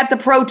chanted at the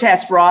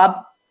protest, Rob?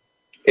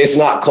 It's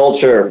not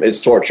culture, it's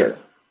torture.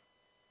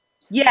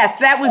 Yes,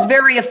 that was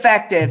very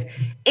effective.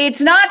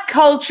 It's not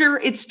culture,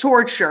 it's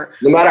torture.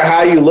 No matter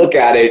how you look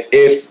at it,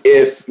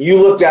 if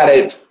you looked at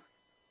it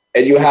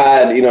and you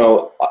had,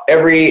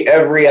 every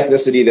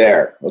ethnicity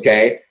there,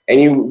 okay,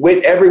 and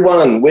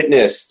everyone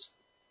witnessed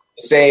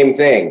the same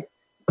thing,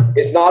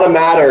 it's not a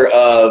matter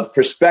of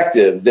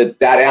perspective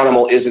that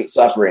animal isn't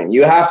suffering.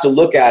 You have to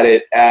look at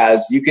it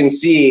as you can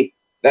see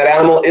that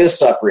animal is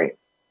suffering.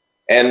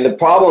 And the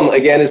problem,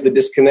 again, is the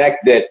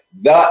disconnect that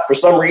for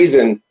some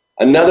reason,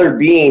 another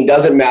being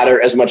doesn't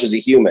matter as much as a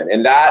human.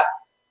 And that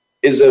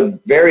is a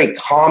very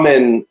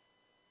common,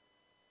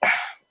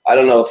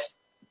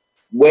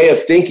 way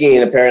of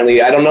thinking,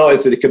 apparently. I don't know.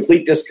 It's a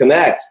complete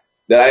disconnect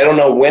that I don't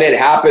know when it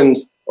happened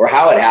or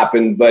how it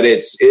happened, but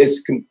it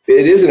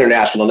is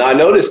international. Now, I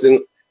noticed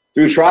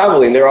through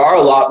traveling, there are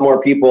a lot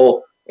more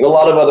people in a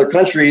lot of other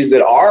countries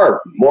that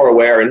are more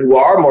aware and who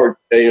are more,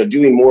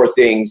 doing more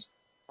things.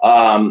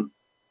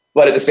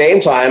 But at the same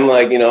time,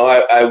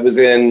 I was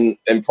in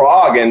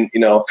Prague, and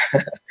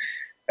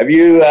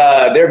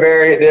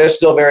they're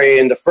still very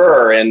into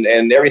fur,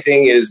 and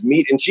everything is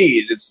meat and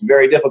cheese. It's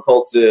very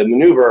difficult to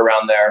maneuver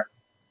around there.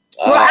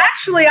 Well,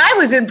 actually, I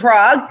was in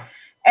Prague,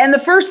 and the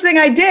first thing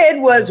I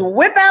did was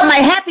whip out my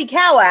Happy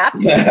Cow app,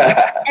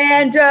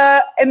 and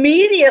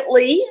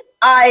immediately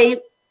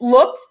I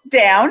looked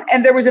down,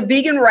 and there was a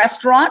vegan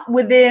restaurant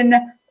within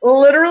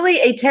literally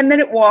a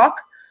 10-minute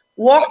walk.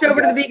 Walked over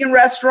to the vegan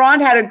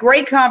restaurant, had a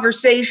great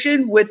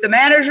conversation with the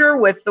manager,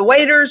 with the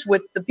waiters,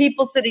 with the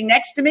people sitting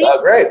next to me. Oh,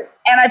 great.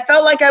 And I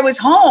felt like I was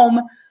home.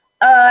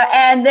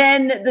 And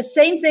then the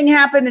same thing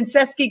happened in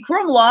Český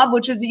Krumlov,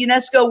 which is a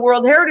UNESCO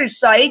World Heritage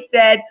Site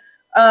that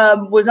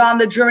was on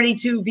the journey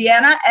to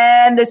Vienna.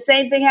 And the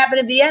same thing happened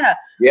in Vienna.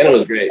 Vienna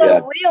was great,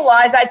 I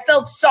realized I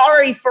felt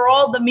sorry for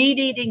all the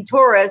meat-eating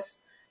tourists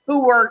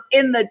who were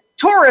in the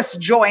tourist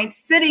joints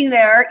sitting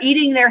there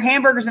eating their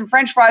hamburgers and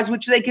French fries,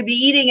 which they could be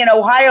eating in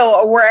Ohio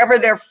or wherever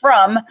they're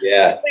from.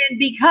 Yeah. And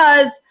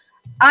because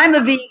I'm a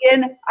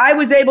vegan, I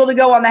was able to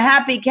go on the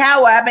Happy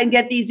Cow app and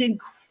get these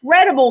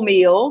incredible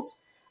meals.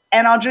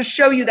 And I'll just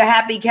show you the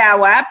Happy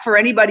Cow app for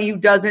anybody who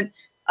doesn't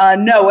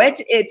know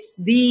it. It's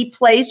the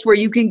place where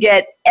you can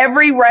get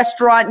every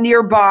restaurant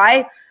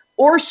nearby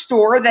or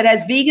store that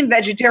has vegan,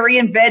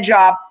 vegetarian, veg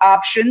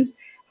options.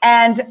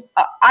 And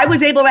I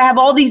was able to have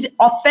all these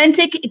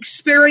authentic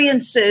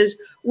experiences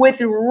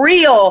with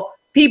real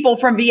people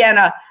from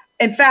Vienna.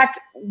 In fact,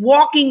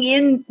 walking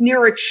in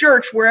near a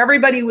church where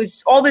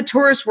all the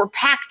tourists were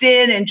packed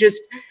in and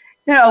just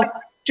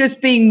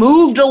being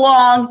moved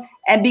along.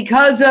 And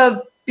because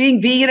of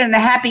being vegan and the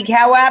Happy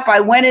Cow app,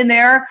 I went in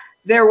there.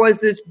 There was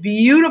this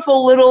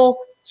beautiful little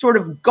sort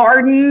of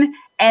garden,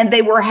 and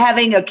they were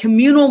having a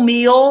communal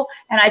meal.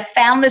 And I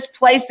found this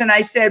place and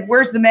I said,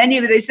 "Where's the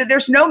menu?" They said,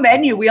 "There's no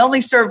menu. We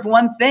only serve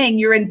one thing.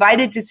 You're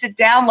invited to sit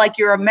down like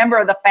you're a member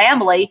of the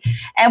family."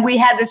 And we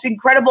had this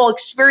incredible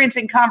experience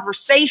and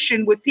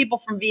conversation with people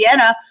from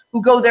Vienna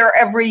who go there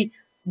every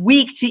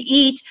week to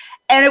eat.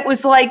 And it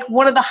was like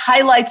one of the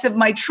highlights of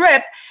my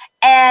trip.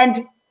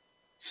 And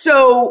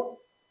so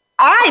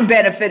I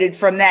benefited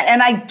from that.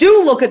 And I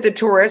do look at the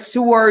tourists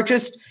who are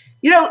just,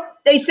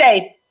 they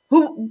say,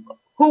 who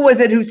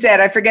was it who said,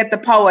 I forget the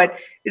poet,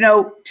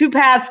 two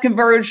paths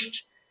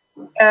converged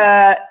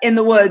in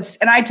the woods,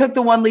 and I took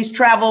the one least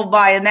traveled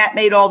by, and that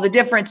made all the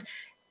difference.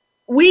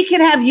 We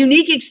can have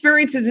unique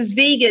experiences as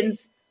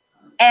vegans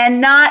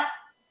and not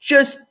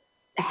just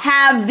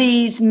have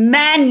these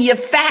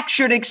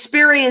manufactured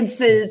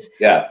experiences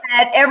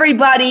that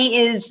everybody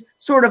is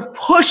sort of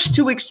pushed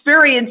to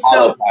experience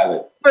for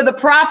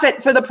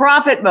the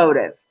profit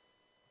motive.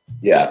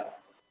 Yeah.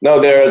 No,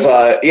 there's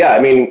we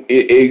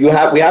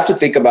have to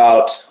think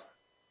about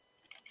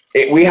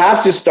it. We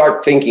have to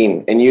start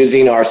thinking and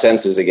using our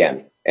senses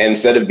again,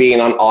 instead of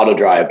being on auto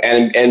drive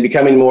and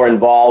becoming more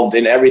involved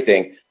in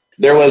everything.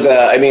 There was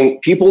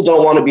people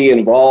don't want to be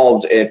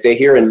involved if they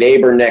hear a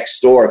neighbor next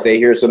door, if they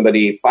hear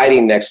somebody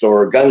fighting next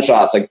door or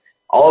gunshots, like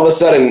all of a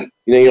sudden,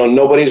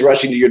 nobody's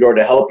rushing to your door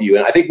to help you.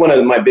 And I think one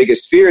of my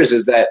biggest fears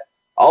is that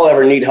I'll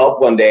ever need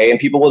help one day and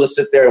people will just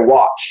sit there and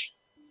watch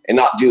and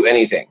not do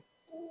anything.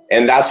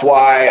 And that's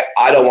why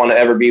I don't want to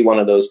ever be one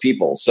of those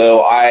people.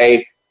 So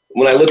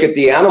when I look at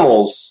the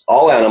animals,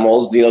 all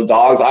animals,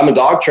 dogs, I'm a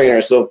dog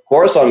trainer. So of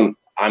course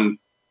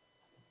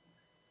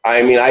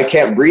I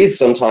can't breathe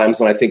sometimes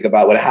when I think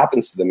about what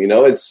happens to them.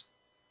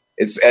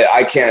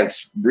 I can't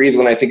breathe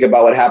when I think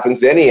about what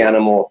happens to any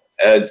animal.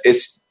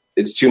 It's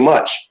too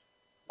much.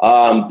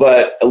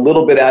 But a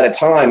little bit at a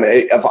time,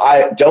 if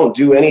I don't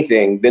do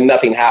anything, then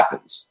nothing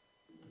happens.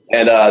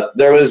 And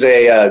there was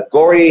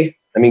Gary,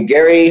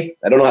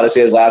 I don't know how to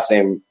say his last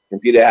name.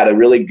 Peter had a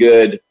really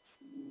good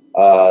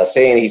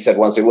saying he said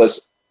once.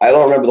 I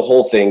don't remember the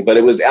whole thing, but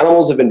it was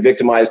animals have been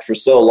victimized for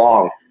so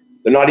long,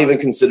 they're not even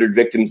considered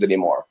victims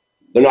anymore.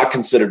 They're not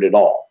considered at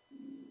all.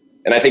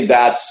 And I think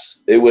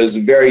it was a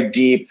very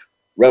deep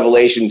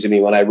revelation to me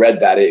when I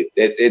read that.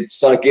 It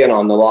sunk in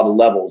on a lot of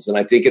levels. And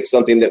I think it's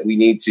something that we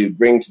need to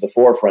bring to the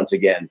forefront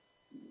again.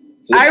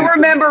 I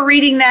remember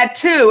reading that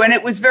too, and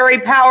it was very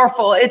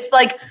powerful. It's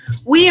like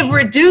we have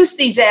reduced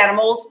these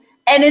animals.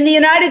 And in the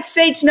United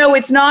States, no,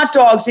 it's not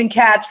dogs and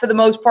cats for the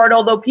most part,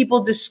 although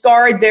people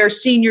discard their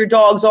senior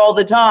dogs all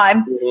the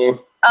time,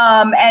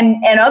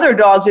 and other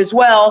dogs as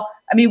well.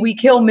 We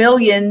kill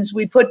millions.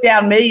 We put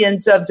down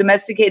millions of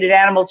domesticated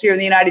animals here in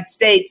the United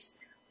States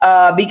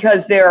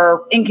because they're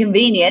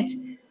inconvenient.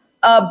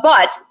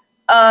 But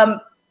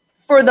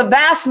for the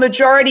vast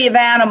majority of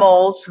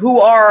animals who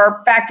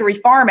are factory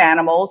farm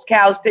animals,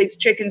 cows, pigs,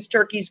 chickens,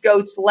 turkeys,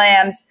 goats,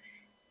 lambs,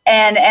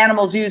 and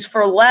animals used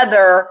for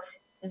leather,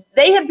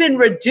 they have been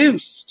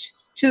reduced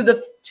to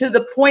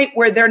the point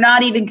where they're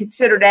not even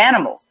considered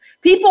animals.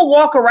 People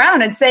walk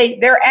around and say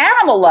they're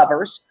animal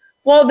lovers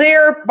while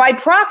they're by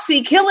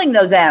proxy killing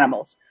those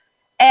animals.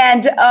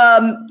 And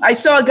I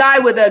saw a guy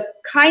with a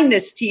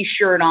kindness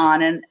T-shirt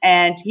on,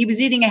 and he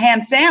was eating a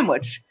ham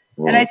sandwich.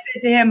 Whoa. And I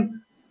said to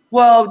him,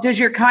 well, does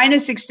your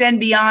kindness extend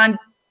beyond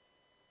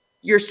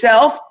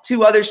yourself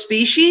to other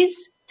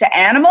species, to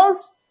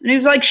animals? And he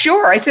was like,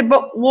 sure. I said,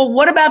 but well,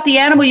 what about the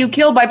animal you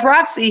killed by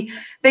proxy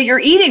that you're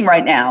eating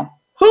right now?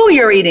 Who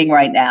you're eating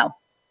right now?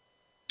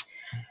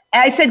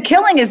 And I said,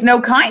 killing is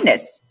no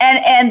kindness.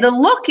 And the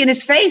look in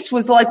his face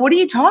was like, what are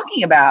you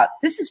talking about?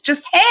 This is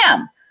just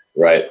ham.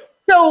 Right.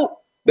 So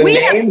we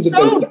have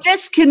so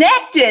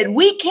disconnected.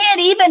 We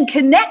can't even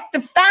connect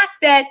the fact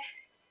that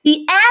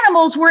the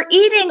animals we're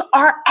eating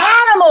are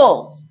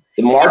animals.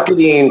 The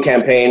marketing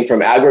campaign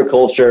from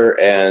agriculture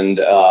and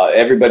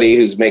everybody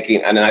who's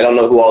making, and I don't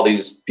know who all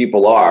these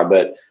people are,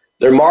 but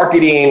their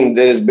marketing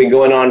that has been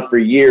going on for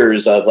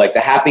years of like the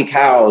happy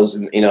cows,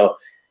 and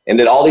and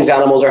that all these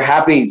animals are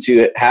happy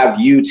to have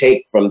you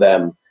take from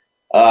them,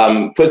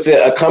 puts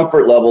a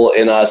comfort level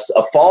in us,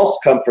 a false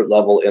comfort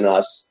level in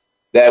us,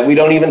 that we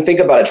don't even think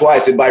about it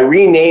twice. And by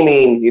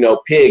renaming,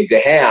 pig to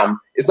ham,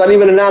 it's not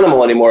even an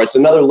animal anymore. It's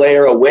another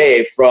layer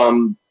away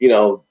from,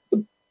 the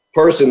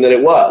person that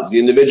it was, the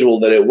individual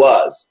that it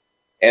was.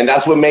 And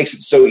that's what makes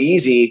it so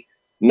easy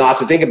not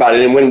to think about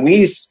it. And when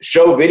we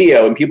show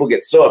video and people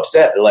get so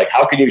upset, they're like,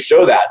 how can you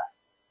show that?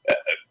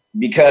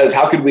 Because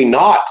how could we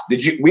not?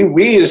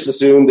 We just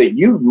assume that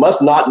you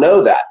must not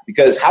know that,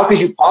 because how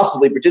could you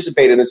possibly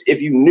participate in this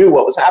if you knew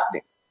what was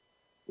happening?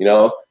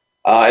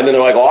 And then they're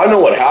like, oh, I know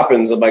what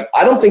happens. I'm like,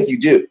 I don't think you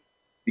do.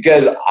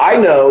 Because I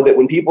know that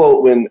when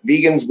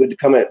vegans would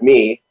come at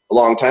me a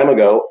long time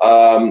ago,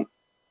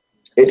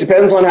 it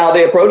depends on how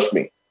they approached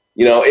me.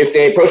 If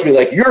they approached me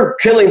like, you're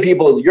killing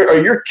people,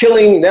 you're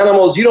killing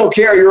animals, you don't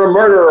care, you're a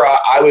murderer,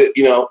 I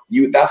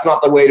would, that's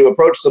not the way to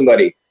approach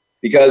somebody,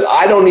 because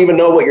I don't even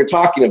know what you're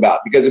talking about.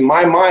 Because in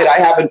my mind, I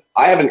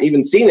haven't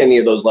even seen any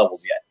of those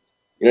levels yet.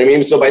 You know what I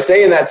mean? So by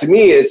saying that to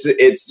me,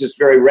 it's just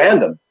very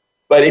random.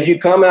 But if you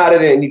come at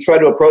it and you try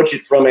to approach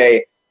it from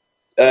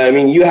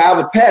you have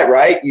a pet,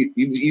 right?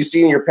 You've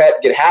seen your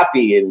pet get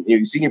happy, and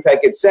you've seen your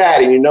pet get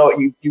sad, and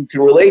you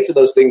can relate to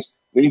those things.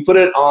 When you put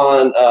it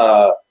on,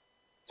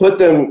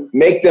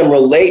 make them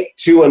relate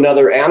to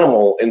another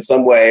animal in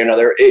some way or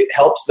another, it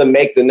helps them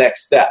make the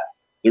next step.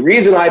 The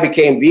reason I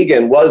became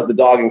vegan was the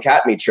dog and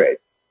cat meat trade.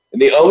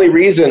 And the only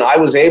reason I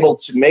was able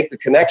to make the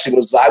connection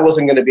was because I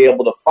wasn't going to be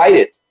able to fight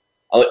it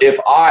if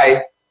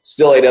I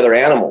still ate other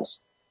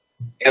animals.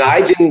 And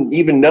I didn't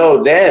even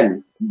know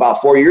then,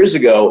 about 4 years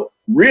ago,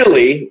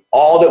 really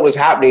all that was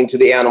happening to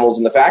the animals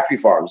in the factory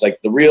farms, like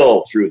the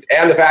real truth,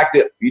 and the fact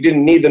that you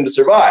didn't need them to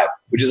survive,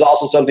 which is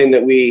also something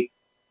that we,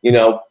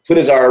 put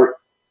as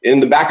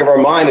in the back of our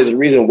mind as a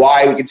reason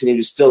why we continue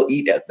to still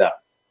eat at them.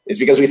 It's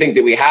because we think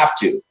that we have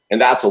to, and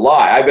that's a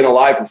lie. I've been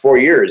alive for 4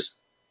 years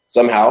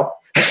somehow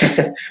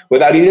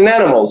without eating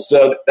animals.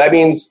 So that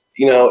means,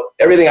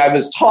 everything I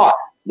was taught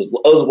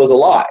was a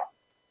lie.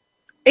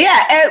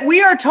 Yeah,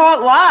 we are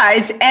taught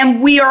lies,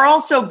 and we are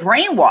also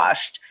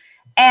brainwashed.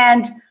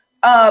 And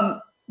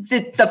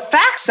the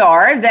facts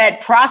are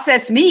that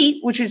processed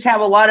meat, which is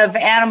how a lot of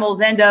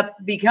animals end up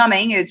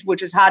becoming,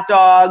 which is hot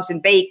dogs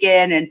and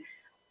bacon, and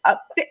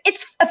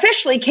it's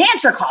officially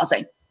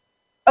cancer-causing.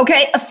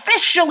 Okay,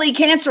 officially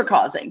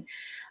cancer-causing.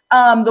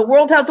 The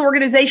World Health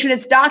Organization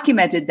has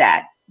documented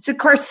that. It's a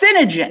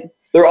carcinogen.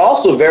 They're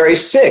also very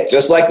sick,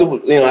 just like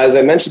as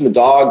I mentioned, the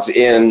dogs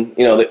in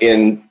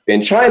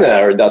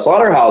China or the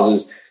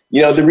slaughterhouses.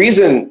 The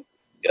reason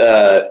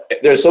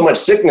there's so much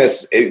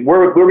sickness,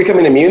 we're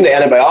becoming immune to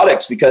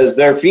antibiotics because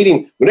they're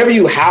feeding. Whenever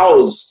you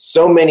house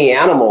so many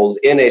animals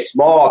in a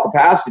small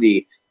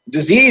capacity,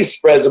 disease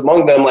spreads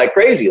among them like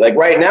crazy. Like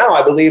right now,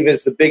 I believe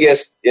is the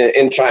biggest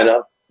in China,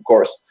 of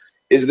course,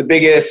 is the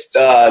biggest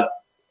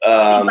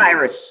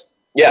virus.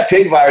 Yeah,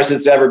 pig virus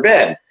that's ever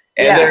been.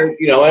 And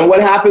and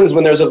what happens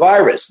when there's a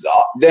virus?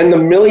 Then the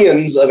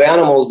millions of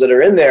animals that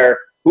are in there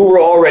who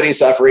were already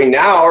suffering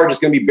now are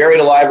just going to be buried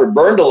alive or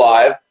burned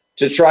alive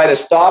to try to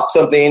stop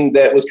something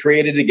that was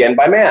created again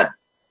by man.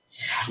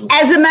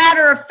 As a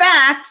matter of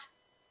fact,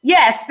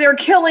 yes, they're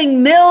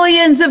killing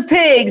millions of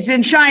pigs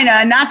in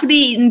China, not to be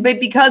eaten, but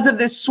because of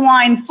this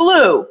swine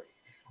flu.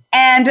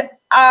 And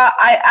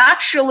I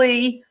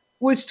actually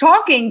was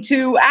talking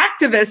to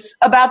activists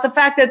about the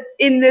fact that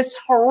in this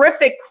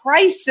horrific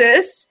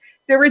crisis,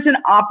 there is an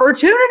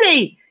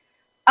opportunity.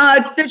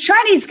 The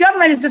Chinese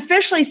government has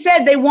officially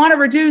said they want to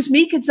reduce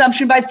meat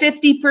consumption by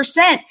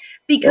 50%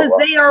 because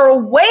they are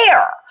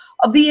aware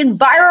of the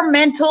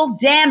environmental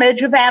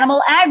damage of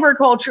animal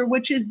agriculture,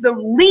 which is the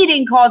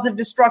leading cause of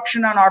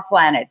destruction on our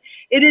planet.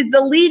 It is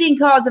the leading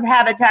cause of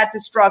habitat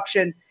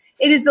destruction.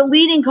 It is the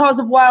leading cause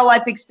of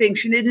wildlife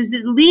extinction. It is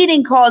the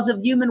leading cause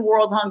of human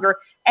world hunger.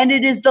 And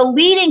it is the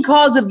leading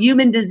cause of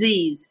human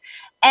disease.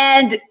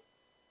 And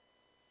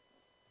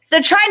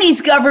the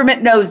Chinese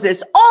government knows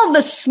this. All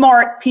the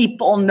smart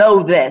people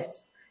know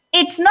this.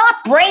 It's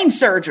not brain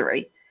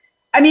surgery.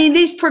 I mean,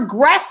 these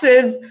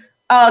progressive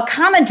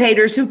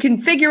commentators who can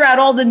figure out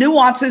all the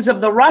nuances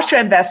of the Russia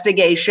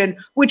investigation,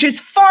 which is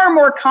far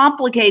more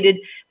complicated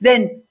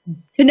than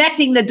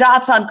connecting the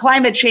dots on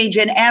climate change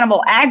and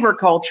animal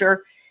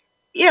agriculture.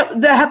 You know,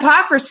 the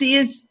hypocrisy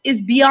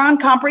is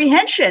beyond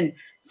comprehension,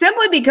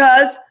 simply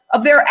because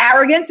of their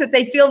arrogance that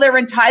they feel they're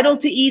entitled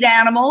to eat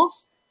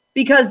animals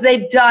because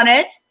they've done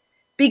it,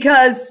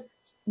 because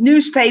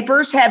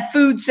newspapers have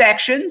food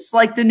sections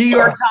like the New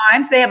York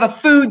Times. They have a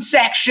food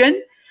section.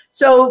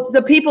 So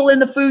the people in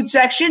the food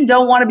section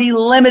don't want to be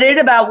limited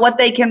about what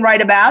they can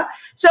write about.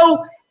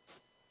 So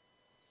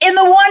in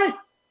the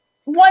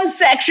one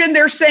section,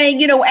 they're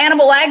saying, you know,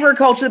 animal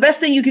agriculture, the best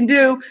thing you can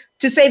do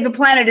to save the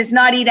planet is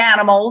not eat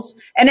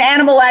animals. And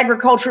animal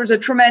agriculture is a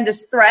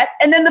tremendous threat.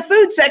 And then the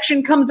food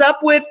section comes up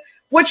with,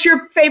 what's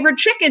your favorite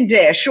chicken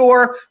dish?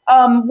 Or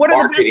what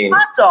are Marketing. the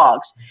best hot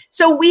dogs?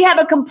 So we have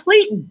a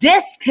complete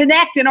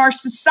disconnect in our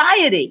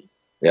society.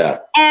 Yeah.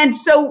 And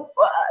so,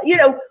 you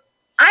know,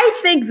 I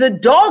think the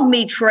dog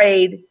meat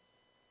trade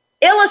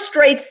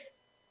illustrates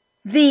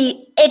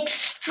the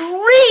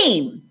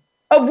extreme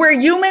of where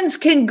humans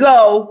can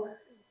go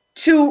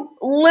to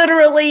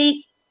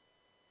literally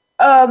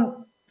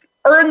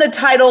earn the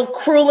title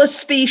cruelest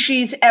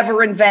species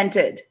ever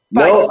invented.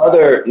 No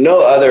other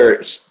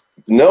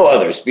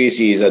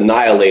species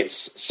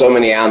annihilates so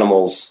many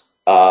animals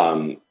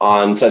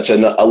on such a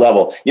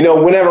level. You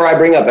know, whenever I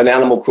bring up an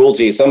animal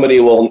cruelty,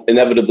 somebody will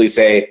inevitably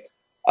say,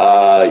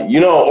 you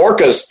know,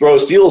 orcas throw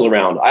seals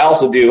around. I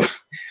also do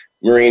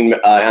marine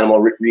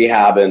animal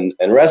rehab and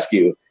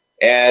rescue.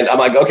 And I'm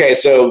like, okay,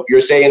 so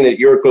you're saying that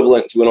you're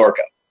equivalent to an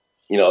orca.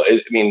 You know,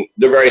 I mean,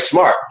 they're very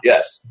smart,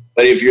 yes.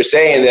 But if you're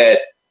saying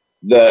that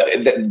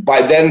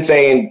by then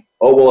saying,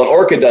 oh, well, an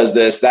orca does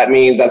this, that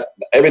means that's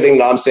everything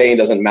that I'm saying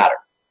doesn't matter.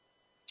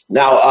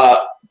 Now,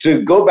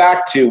 to go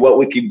back to what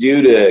we could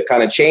do to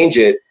kind of change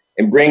it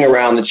and bring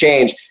around the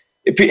change,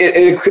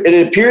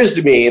 it appears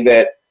to me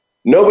that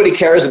nobody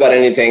cares about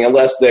anything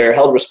unless they're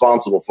held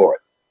responsible for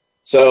it.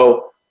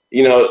 So,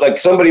 you know, like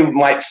somebody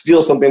might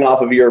steal something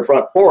off of your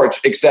front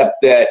porch, except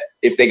that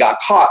if they got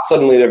caught,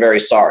 suddenly they're very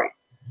sorry,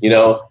 you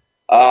know?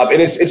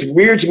 And it's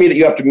weird to me that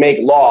you have to make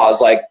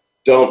laws like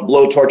don't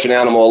blowtorch an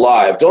animal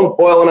alive, don't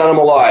boil an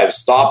animal alive,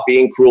 stop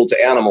being cruel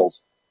to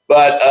animals.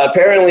 But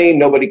apparently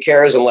nobody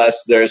cares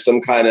unless there's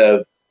some kind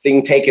of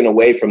thing taken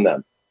away from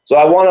them. So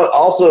I want to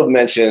also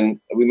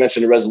mention, we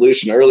mentioned a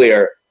resolution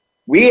earlier,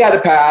 we had to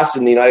pass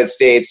in the United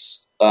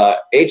States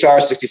HR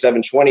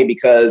 6720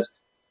 because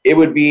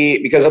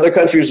other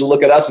countries will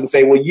look at us and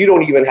say, well, you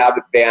don't even have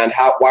it banned.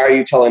 Why are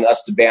you telling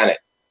us to ban it?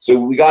 So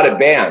we got it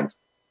banned.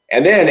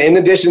 And then in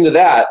addition to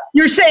that,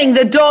 you're saying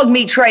the dog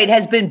meat trade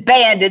has been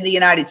banned in the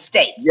United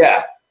States.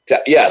 Yeah.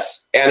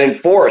 Yes. And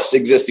enforce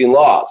existing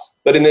laws.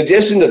 But in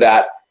addition to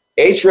that,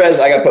 HRES,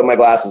 I got to put my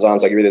glasses on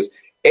so I can read this.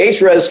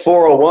 HRES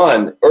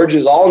 401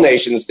 urges all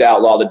nations to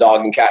outlaw the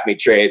dog and cat meat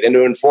trade and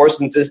to enforce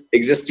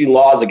existing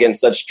laws against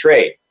such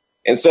trade.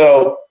 And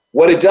so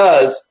what it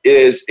does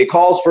is it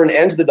calls for an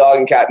end to the dog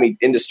and cat meat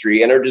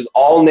industry and urges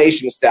all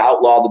nations to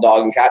outlaw the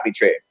dog and cat meat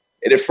trade.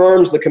 It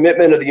affirms the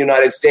commitment of the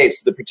United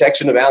States to the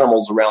protection of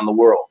animals around the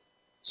world.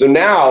 So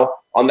now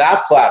on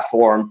that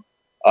platform,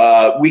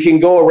 we can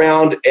go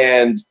around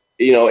and,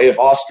 you know, if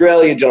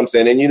Australia jumps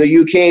in and the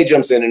UK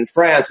jumps in and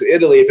France,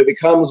 Italy, if it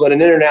becomes an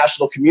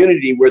international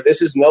community where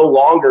this is no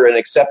longer an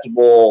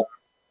acceptable,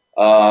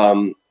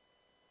 if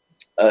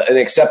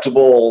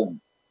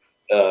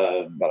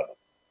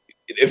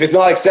it's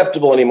not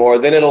acceptable anymore,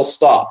 then it'll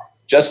stop.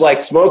 Just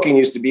like smoking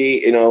used to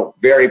be, you know,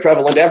 very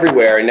prevalent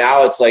everywhere. And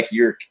now it's like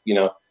you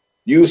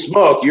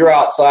smoke, you're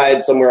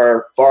outside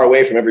somewhere far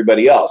away from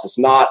everybody else. It's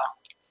not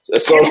a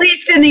social. At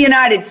least in the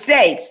United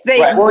States.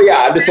 Right. Well,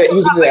 yeah, I'm just saying,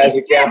 using it as an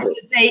example.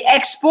 They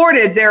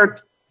exported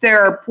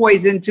their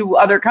poison to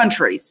other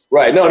countries.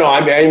 Right. No,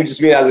 I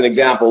just mean as an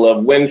example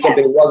of when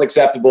something was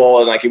acceptable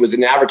and like it was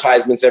in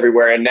advertisements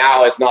everywhere, and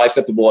now it's not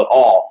acceptable at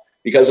all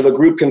because of a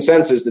group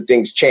consensus that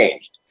things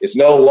changed. It's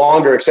no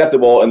longer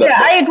acceptable.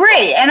 Yeah, I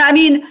agree. And I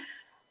mean,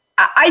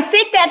 I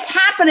think that's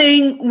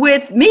happening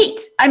with meat.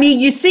 I mean,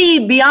 you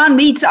see Beyond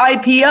Meat's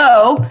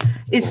IPO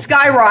is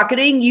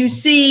skyrocketing. You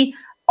see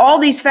all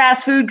these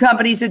fast food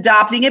companies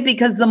adopting it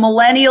because the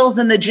millennials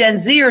and the Gen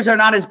Zers are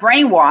not as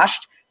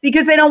brainwashed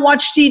because they don't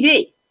watch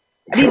TV.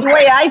 I mean, the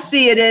way I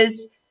see it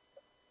is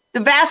the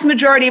vast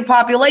majority of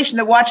population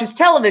that watches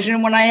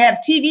television, when I have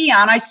TV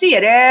on, I see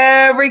it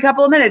every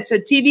couple of minutes, a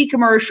TV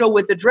commercial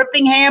with the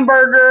dripping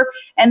hamburger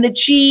and the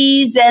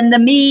cheese and the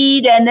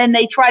meat, and then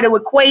they try to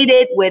equate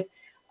it with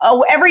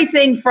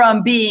everything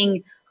from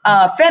being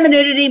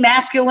femininity,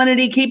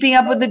 masculinity, keeping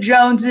up with the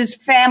Joneses,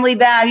 family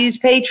values,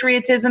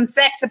 patriotism,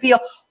 sex appeal,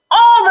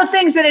 all the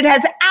things that it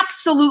has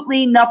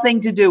absolutely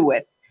nothing to do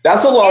with.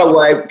 That's a lot of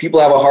why people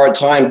have a hard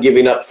time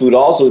giving up food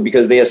also,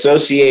 because they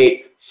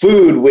associate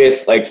food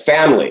with like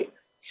family,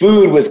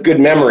 food with good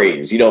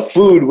memories,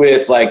 food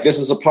with like, this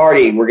is a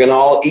party, we're going to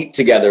all eat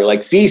together,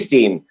 like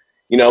feasting,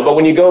 but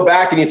when you go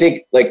back and you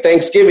think like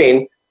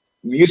Thanksgiving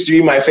used to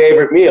be my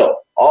favorite meal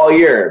all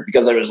year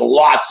because there was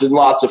lots and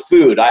lots of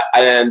food.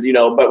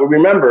 But we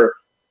remember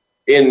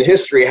in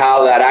history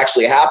how that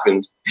actually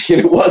happened.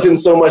 It wasn't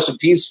so much a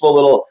peaceful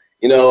little,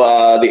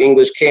 the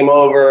English came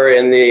over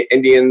and the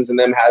Indians and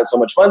them had so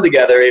much fun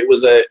together. It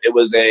was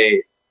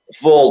a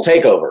full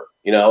takeover,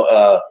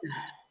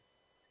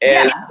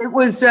 and it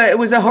was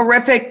a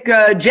horrific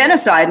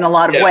genocide in a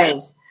lot of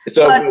ways.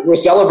 So we're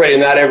celebrating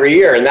that every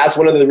year, and that's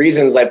one of the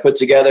reasons I put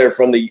together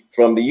from the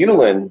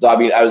Yulin.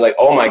 I was like,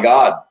 oh my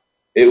God,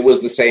 it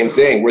was the same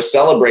thing. We're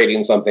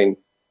celebrating something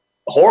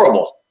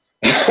horrible.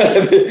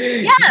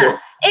 Yeah,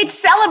 it's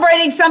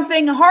celebrating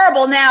something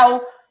horrible.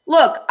 Now,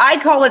 look, I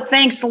call it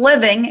thanks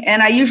living,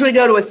 and I usually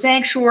go to a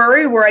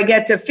sanctuary where I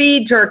get to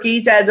feed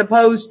turkeys as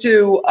opposed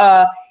to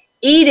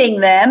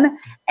eating them,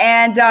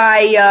 and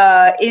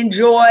I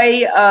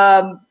enjoy,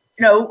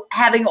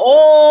 having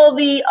all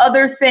the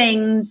other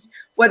things,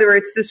 whether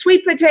it's the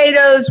sweet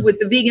potatoes with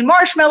the vegan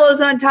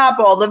marshmallows on top,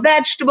 all the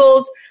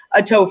vegetables,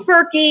 a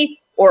tofurkey,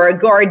 or a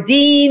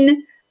Gardein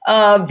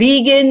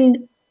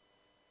vegan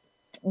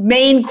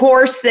main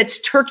course that's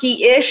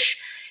turkey-ish.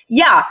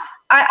 Yeah,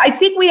 I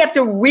think we have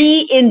to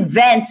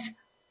reinvent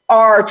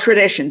our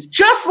traditions.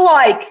 Just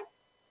like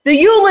the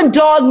Yulin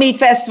Dog Meat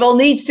Festival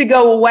needs to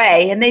go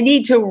away, and they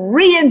need to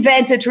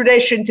reinvent a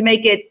tradition to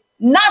make it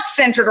not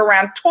centered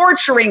around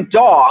torturing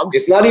dogs.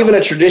 It's not even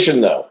a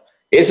tradition, though.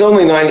 It's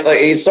only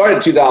it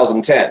started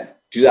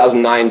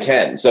 2009,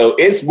 10. So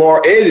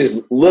it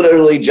is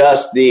literally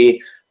just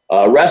the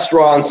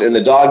restaurants and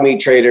the dog meat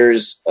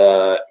traders,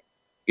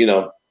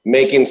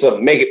 making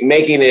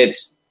it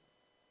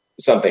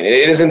something.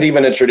 It isn't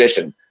even a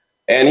tradition.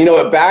 And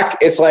back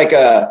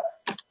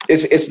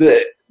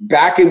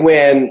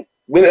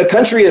when a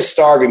country is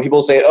starving,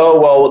 people say, oh,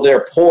 well,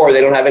 they're poor, they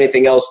don't have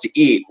anything else to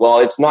eat. Well,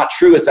 it's not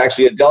true. It's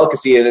actually a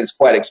delicacy and it's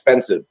quite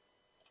expensive.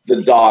 The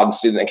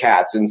dogs and the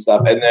cats and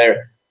stuff. And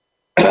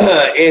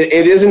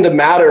it isn't a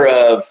matter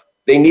of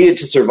they need it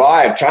to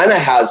survive. China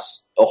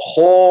has a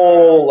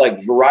whole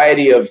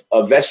variety of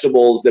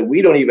vegetables that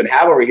we don't even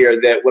have over here,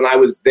 that when I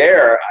was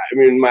there, I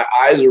mean, my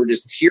eyes were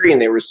just tearing.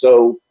 They were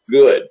so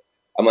good.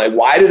 I'm like,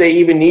 why do they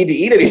even need to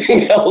eat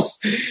anything else?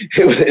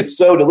 It's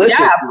so delicious.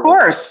 Yeah, of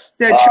course.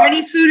 The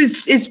Chinese food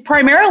is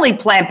primarily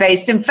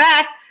plant-based. In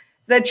fact,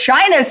 the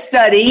China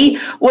study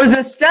was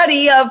a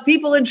study of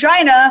people in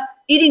China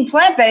eating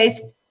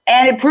plant-based,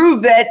 and it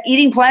proved that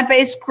eating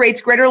plant-based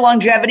creates greater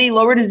longevity,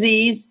 lower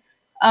disease,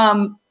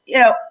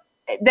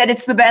 that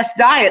it's the best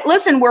diet.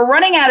 Listen, we're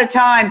running out of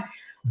time.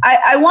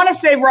 I want to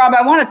say, Rob,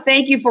 I want to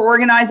thank you for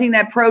organizing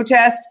that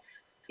protest.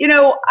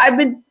 I've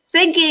been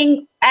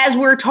thinking as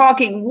we're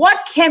talking, what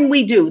can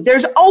we do?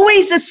 There's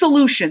always a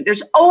solution.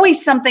 There's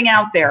always something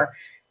out there.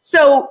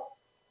 So,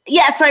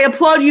 yes, I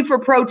applaud you for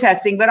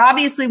protesting, but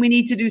obviously we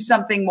need to do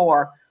something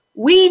more.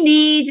 We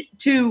need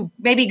to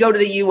maybe go to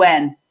the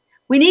UN.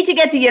 We need to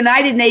get the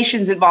United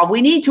Nations involved.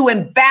 We need to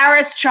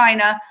embarrass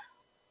China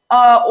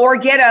or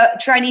get a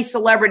Chinese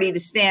celebrity to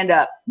stand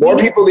up. More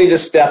people need to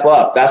step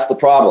up. That's the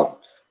problem.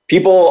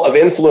 People of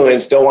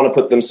influence don't want to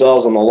put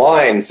themselves on the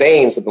line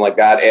saying something like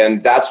that, and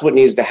that's what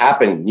needs to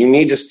happen. You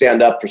need to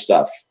stand up for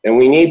stuff, and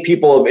we need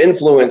people of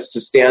influence to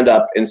stand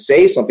up and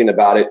say something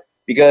about it,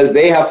 because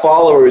they have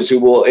followers who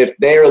will, if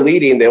they are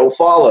leading, they will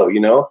follow,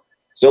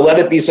 So let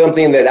it be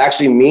something that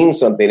actually means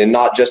something, and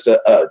not just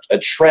a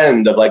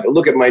trend of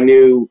look at my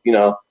new,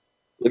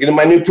 look at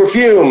my new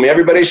perfume.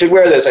 Everybody should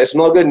wear this. I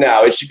smell good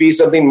now. It should be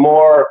something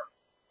more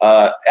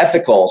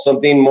ethical,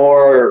 something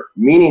more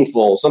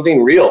meaningful,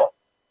 something real.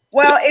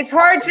 Well, it's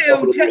hard to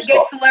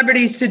get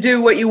celebrities to do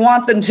what you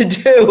want them to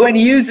do and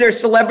use their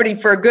celebrity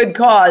for a good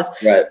cause.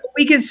 Right.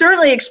 We can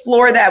certainly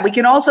explore that. We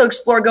can also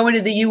explore going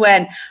to the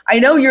UN. I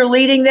know you're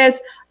leading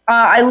this.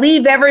 I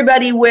leave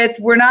everybody with,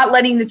 we're not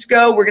letting this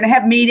go. We're going to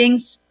have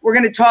meetings. We're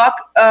going to talk.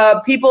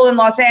 People in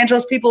Los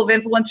Angeles, people of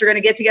influence are going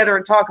to get together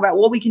and talk about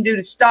what we can do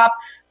to stop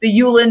the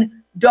Yulin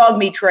dog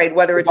meat trade,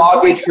 whether it's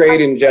dog meat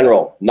trade in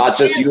general, not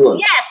just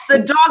Yulin. Yes, the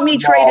dog meat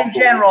trade in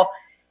general.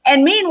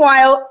 And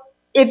meanwhile,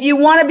 if you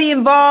want to be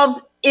involved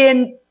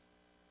in,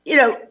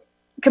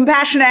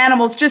 compassionate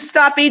animals, just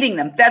stop eating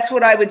them. That's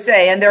what I would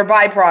say. And their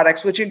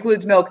byproducts, which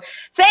includes milk.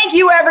 Thank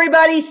you,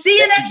 everybody. See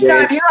you next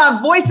time here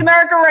on Voice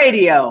America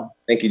Radio.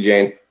 Thank you,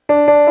 Jane.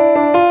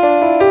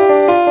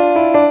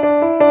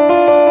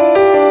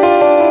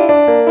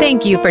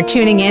 Thank you for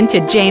tuning in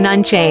to Jane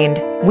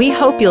Unchained. We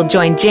hope you'll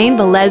join Jane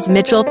Velez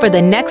Mitchell for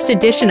the next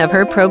edition of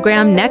her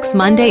program next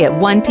Monday at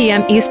 1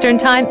 p.m. Eastern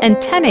Time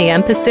and 10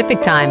 a.m.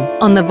 Pacific Time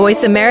on the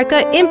Voice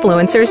America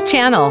Influencers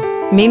channel.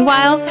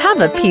 Meanwhile, have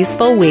a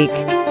peaceful week.